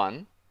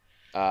 1,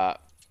 pack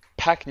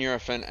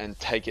Nurofen and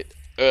take it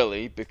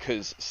early,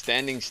 because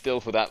standing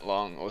still for that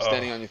long, or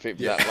standing on your feet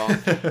for that long,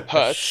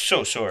 hurts.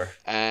 So sore.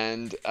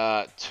 And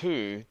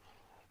 2,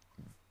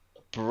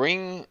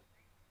 bring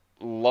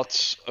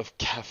lots of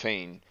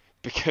caffeine,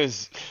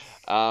 because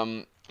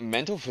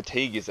mental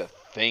fatigue is a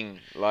thing.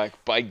 Like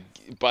by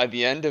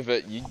the end of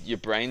it, your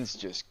brain's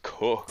just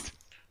cooked.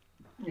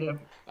 Yeah.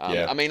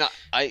 I mean,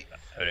 I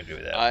would agree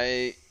with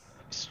that.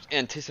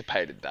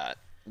 anticipated that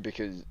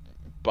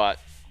but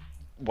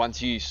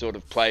once you sort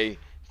of play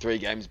 3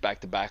 games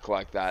back to back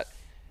like that,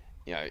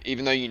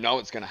 even though you know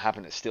it's going to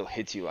happen, it still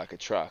hits you like a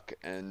truck.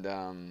 And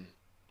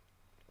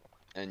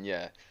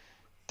yeah,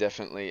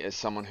 definitely, as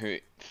someone who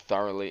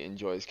thoroughly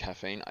enjoys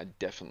caffeine, I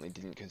definitely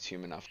didn't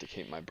consume enough to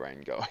keep my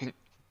brain going.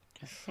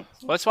 Well,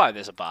 that's why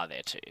there's a bar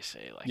there too. So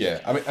yeah,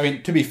 I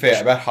mean, to be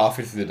fair, about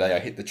halfway through the day, I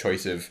hit the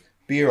choice of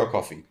beer or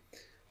coffee.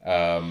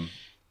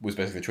 Was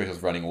basically the choice I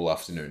was running all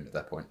afternoon at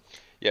that point.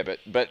 Yeah,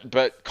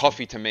 but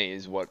coffee to me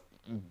is what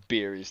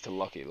beer is to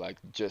Lockie. Like,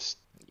 just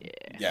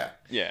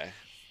yeah.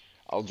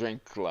 I'll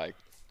drink like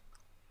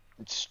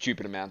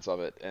stupid amounts of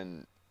it,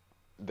 and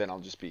then I'll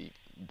just be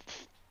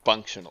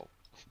functional.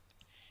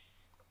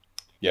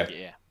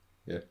 Yeah.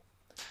 No,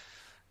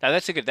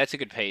 that's a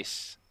good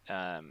piece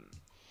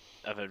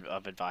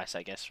of advice,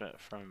 I guess,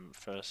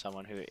 for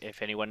someone who,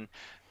 if anyone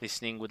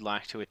listening would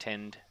like to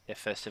attend their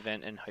first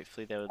event, and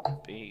hopefully they would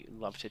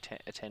love to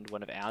attend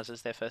one of ours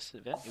as their first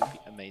event. It would be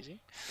amazing.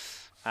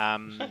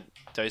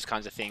 Those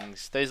kinds of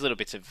things, those little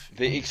bits of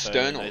the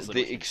externals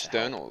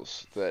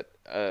that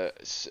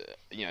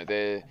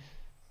they're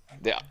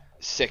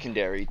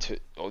secondary to,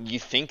 or you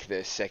think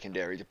they're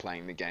secondary to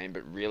playing the game,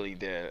 but really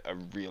they're a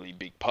really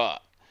big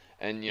part.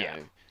 And you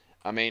know,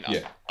 I mean,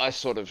 I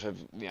sort of have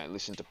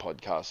listened to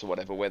podcasts or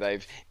whatever where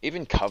they've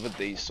even covered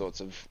these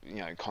sorts of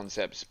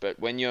concepts. But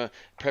when you're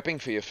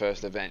prepping for your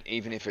first event,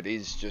 even if it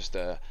is just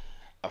a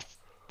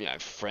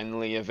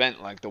friendly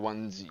event like the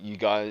one you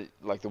guys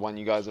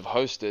have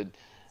hosted,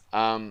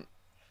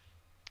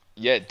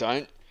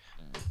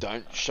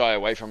 don't shy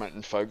away from it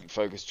and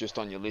focus just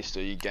on your list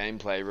or your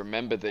gameplay.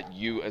 Remember that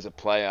you as a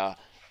player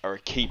are a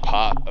key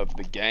part of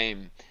the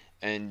game,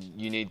 and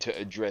you need to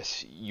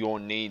address your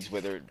needs,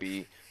 whether it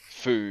be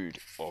food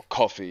or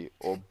coffee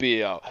or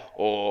beer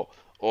or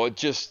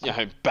just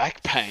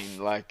back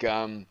pain. Like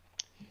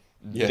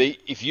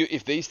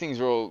if these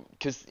things are all,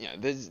 because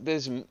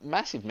there's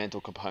massive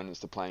mental components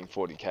to playing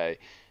 40k,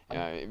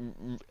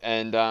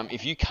 and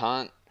if you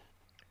can't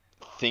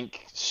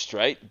think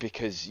straight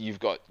because you've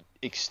got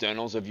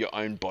externals of your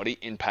own body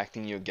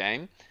impacting your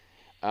game,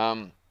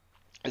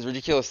 as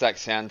ridiculous that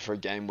sound for a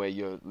game where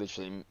you're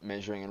literally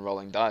measuring and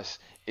rolling dice,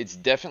 it's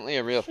definitely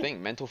a real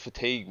thing. Mental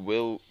fatigue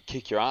will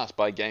kick your ass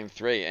by game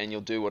 3, and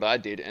you'll do what I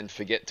did and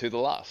forget to the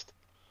last.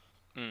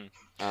 And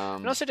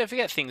also don't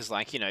forget things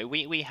like,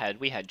 we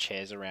had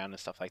chairs around and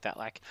stuff like that.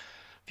 Like,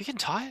 if you're getting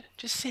tired,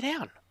 just sit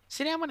down.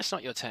 Sit down when it's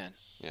not your turn.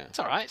 Yeah, it's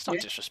all right. It's not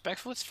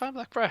disrespectful. It's fine.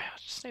 Like, bro, I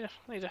just need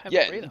to have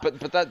a breather.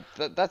 but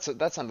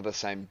that's under the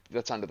same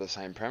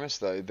premise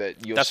though,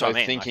 that you're so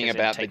thinking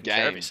about the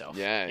game.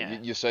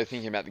 You're so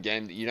thinking about the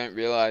game that you don't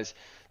realize.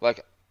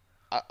 Like,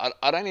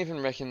 I don't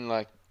even reckon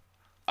like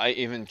I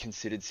even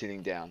considered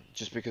sitting down,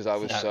 just because I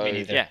was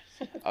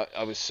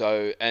I was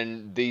so.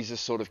 And these are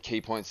sort of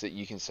key points that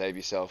you can save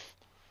yourself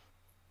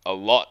a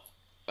lot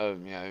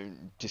of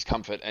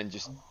discomfort, and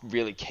just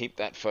really keep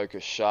that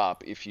focus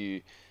sharp if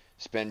you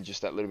spend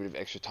just that little bit of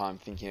extra time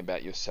thinking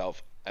about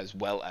yourself as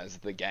well as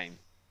the game.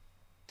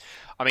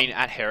 I mean,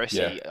 at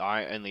Heresy,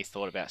 I only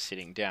thought about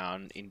sitting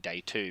down in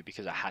day 2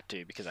 because I had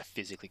to, because I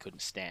physically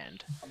couldn't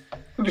stand.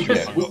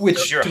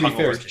 Which, you're to be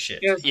fair, to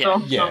shit.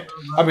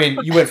 I mean,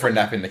 you went for a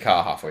nap in the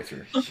car halfway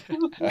through.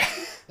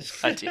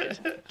 I did.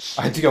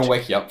 I had to go and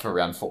wake you up for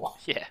round 4.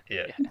 Yeah.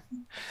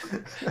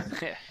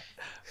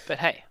 But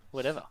hey,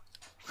 whatever.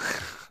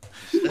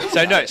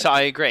 So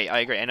I agree,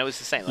 and it was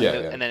the same.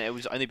 And then it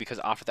was only because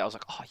after that I was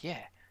like, oh yeah,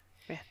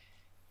 man,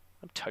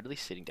 I'm totally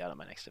sitting down at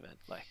my next event.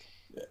 Like,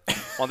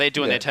 while they're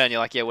doing their turn, you're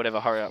like, yeah,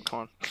 whatever, hurry up, come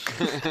on.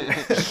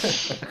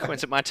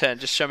 When's it my turn?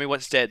 Just show me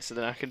what's dead, so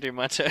then I can do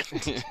my turn.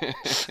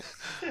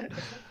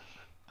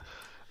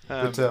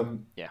 But no,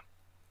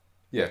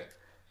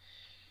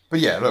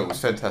 it was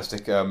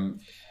fantastic.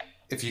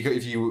 If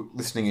you were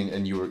listening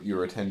and you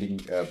were attending,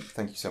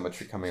 thank you so much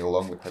for coming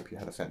along. We hope you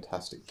had a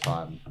fantastic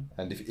time.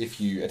 And if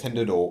you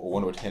attended or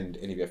want to attend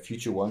any of our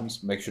future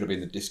ones, make sure to be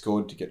in the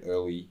Discord to get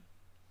early,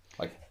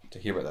 to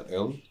hear about that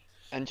early.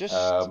 And just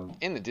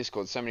in the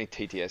Discord, so many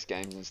TTS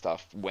games and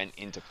stuff went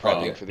into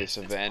prepping for this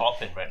event.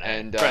 Popping right now.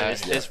 And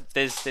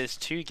there's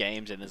 2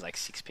 games and there's like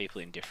 6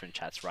 people in different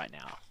chats right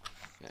now.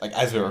 Like,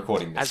 as we're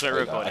recording this,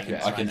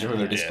 I can jump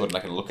in the Discord and I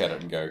can look at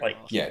it and go,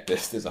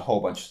 there's a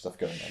whole bunch of stuff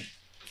going on.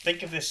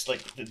 Think of this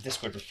like the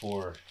Discord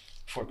before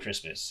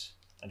Christmas,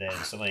 and then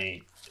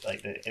suddenly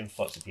like the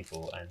influx of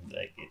people, and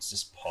like it's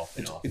just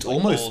popping off. It's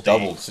almost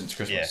doubled since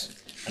Christmas.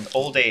 Yeah, and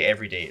all day,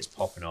 every day, it's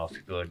popping off.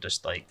 People are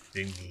just like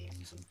doing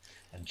memes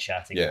and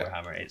chatting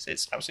Warhammer. It's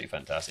absolutely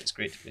fantastic. It's a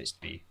great place to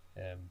be.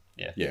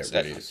 It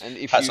really is. And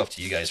hats off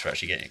to you guys for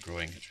actually getting it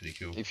growing. It's really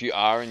cool. If you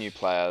are a new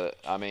player,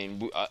 I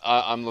mean,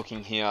 I'm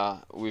looking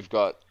here. We've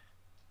got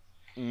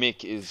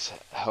Mick is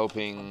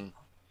helping.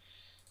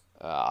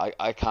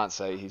 I can't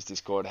say his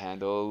Discord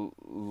handle.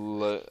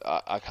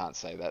 I can't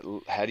say that.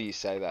 How do you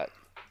say that?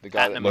 The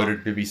guy that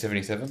loaded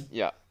BB77.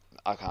 Yeah,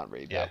 I can't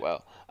read that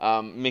well.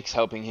 Mick's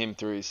helping him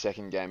through his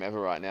second game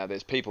ever right now.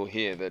 There's people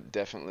here that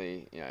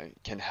definitely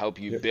can help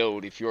you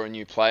build if you're a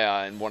new player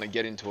and want to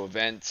get into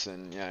events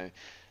and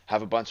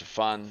have a bunch of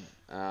fun.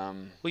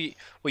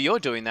 You're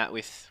doing that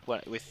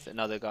with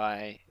another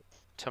guy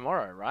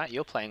tomorrow, right?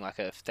 You're playing like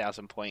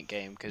 1,000-point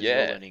game because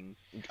Yeah. you're learning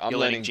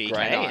GK,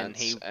 Grey and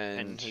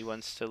Knights he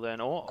wants to learn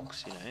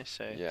Orcs, you know.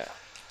 So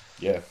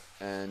yeah,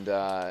 and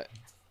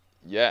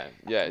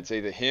it's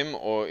either him,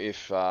 or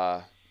if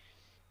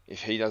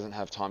he doesn't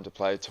have time to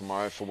play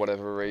tomorrow for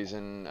whatever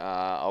reason,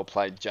 I'll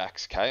play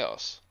Jack's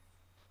Chaos.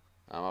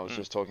 I was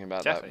just talking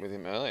about that with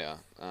him earlier.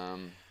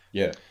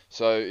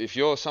 So if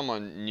you're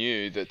someone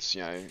new that's,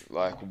 you know,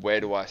 like,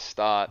 where do I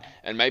start,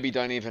 and maybe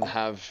don't even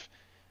have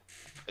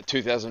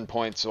 2,000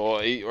 points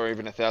or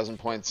even 1,000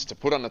 points to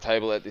put on the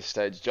table at this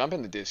stage, jump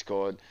in the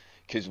Discord,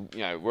 because, you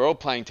know, we're all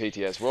playing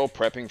TTS, we're all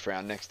prepping for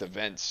our next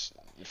events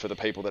for the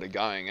people that are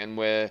going, and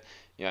we're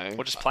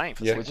just playing.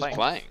 We're just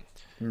playing.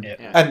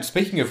 Yeah. And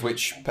speaking of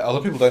which, a lot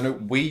of people don't know,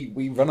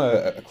 we run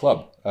a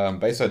club.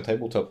 Bayside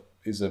Tabletop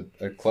is a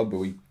club where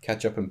we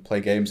catch up and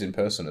play games in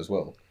person as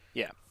well.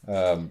 Yeah.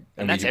 And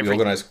we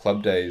organise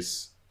club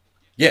days.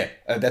 Yeah,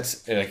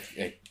 that's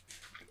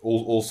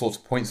all sorts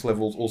of points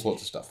levels, all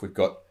sorts of stuff. We've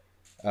got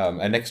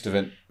our next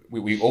event.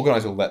 We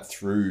organise all that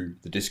through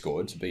the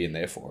Discord to be in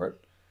there for it.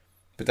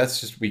 But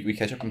that's just, we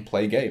catch up and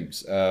play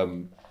games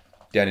down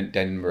in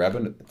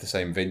Moorabbin at the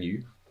same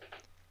venue.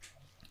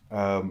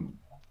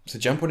 So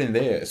jump on in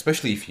there,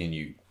 especially if you're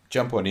new.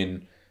 Jump on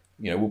in.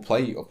 You know,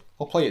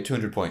 I'll play at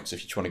 200 points if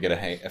you just want to get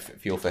a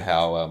feel for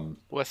how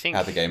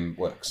the game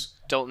works.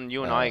 Dalton,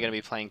 you and I are going to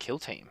be playing Kill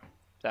Team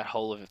that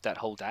whole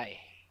day.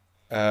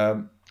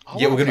 We're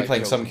going to be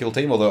playing some Kill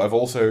Team. Although I've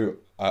also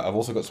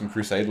got some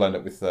Crusade lined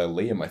up with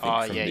Liam.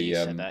 I think you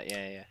said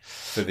that.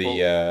 For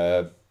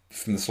the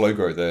from the Slow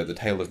Grow, the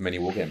Tale of Many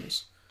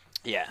Wargamers.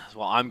 Yeah,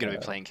 well, I'm going to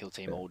be playing Kill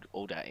Team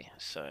all day.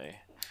 So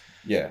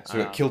yeah, so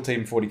we've got Kill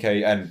Team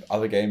 40k and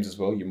other games as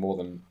well. You're more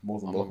than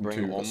welcome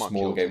to. We've got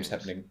smaller games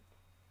happening.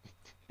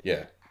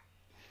 Yeah.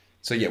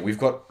 So yeah, we've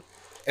got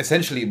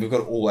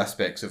all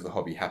aspects of the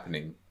hobby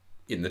happening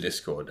in the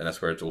Discord, and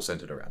that's where it's all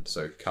centered around.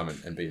 So come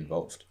and be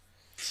involved.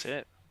 That's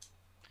it.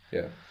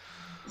 Yeah.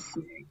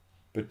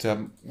 But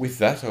with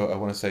that, I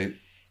want to say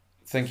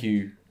thank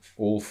you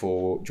all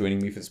for joining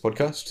me for this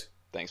podcast.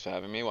 Thanks for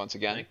having me once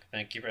again.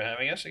 Thank you for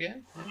having us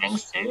again.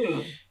 Thanks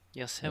too.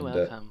 You're so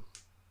welcome.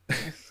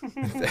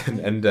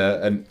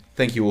 And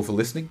thank you all for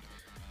listening.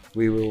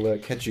 We will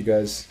catch you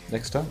guys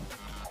next time.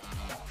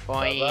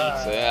 Bye.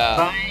 Bye.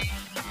 Bye.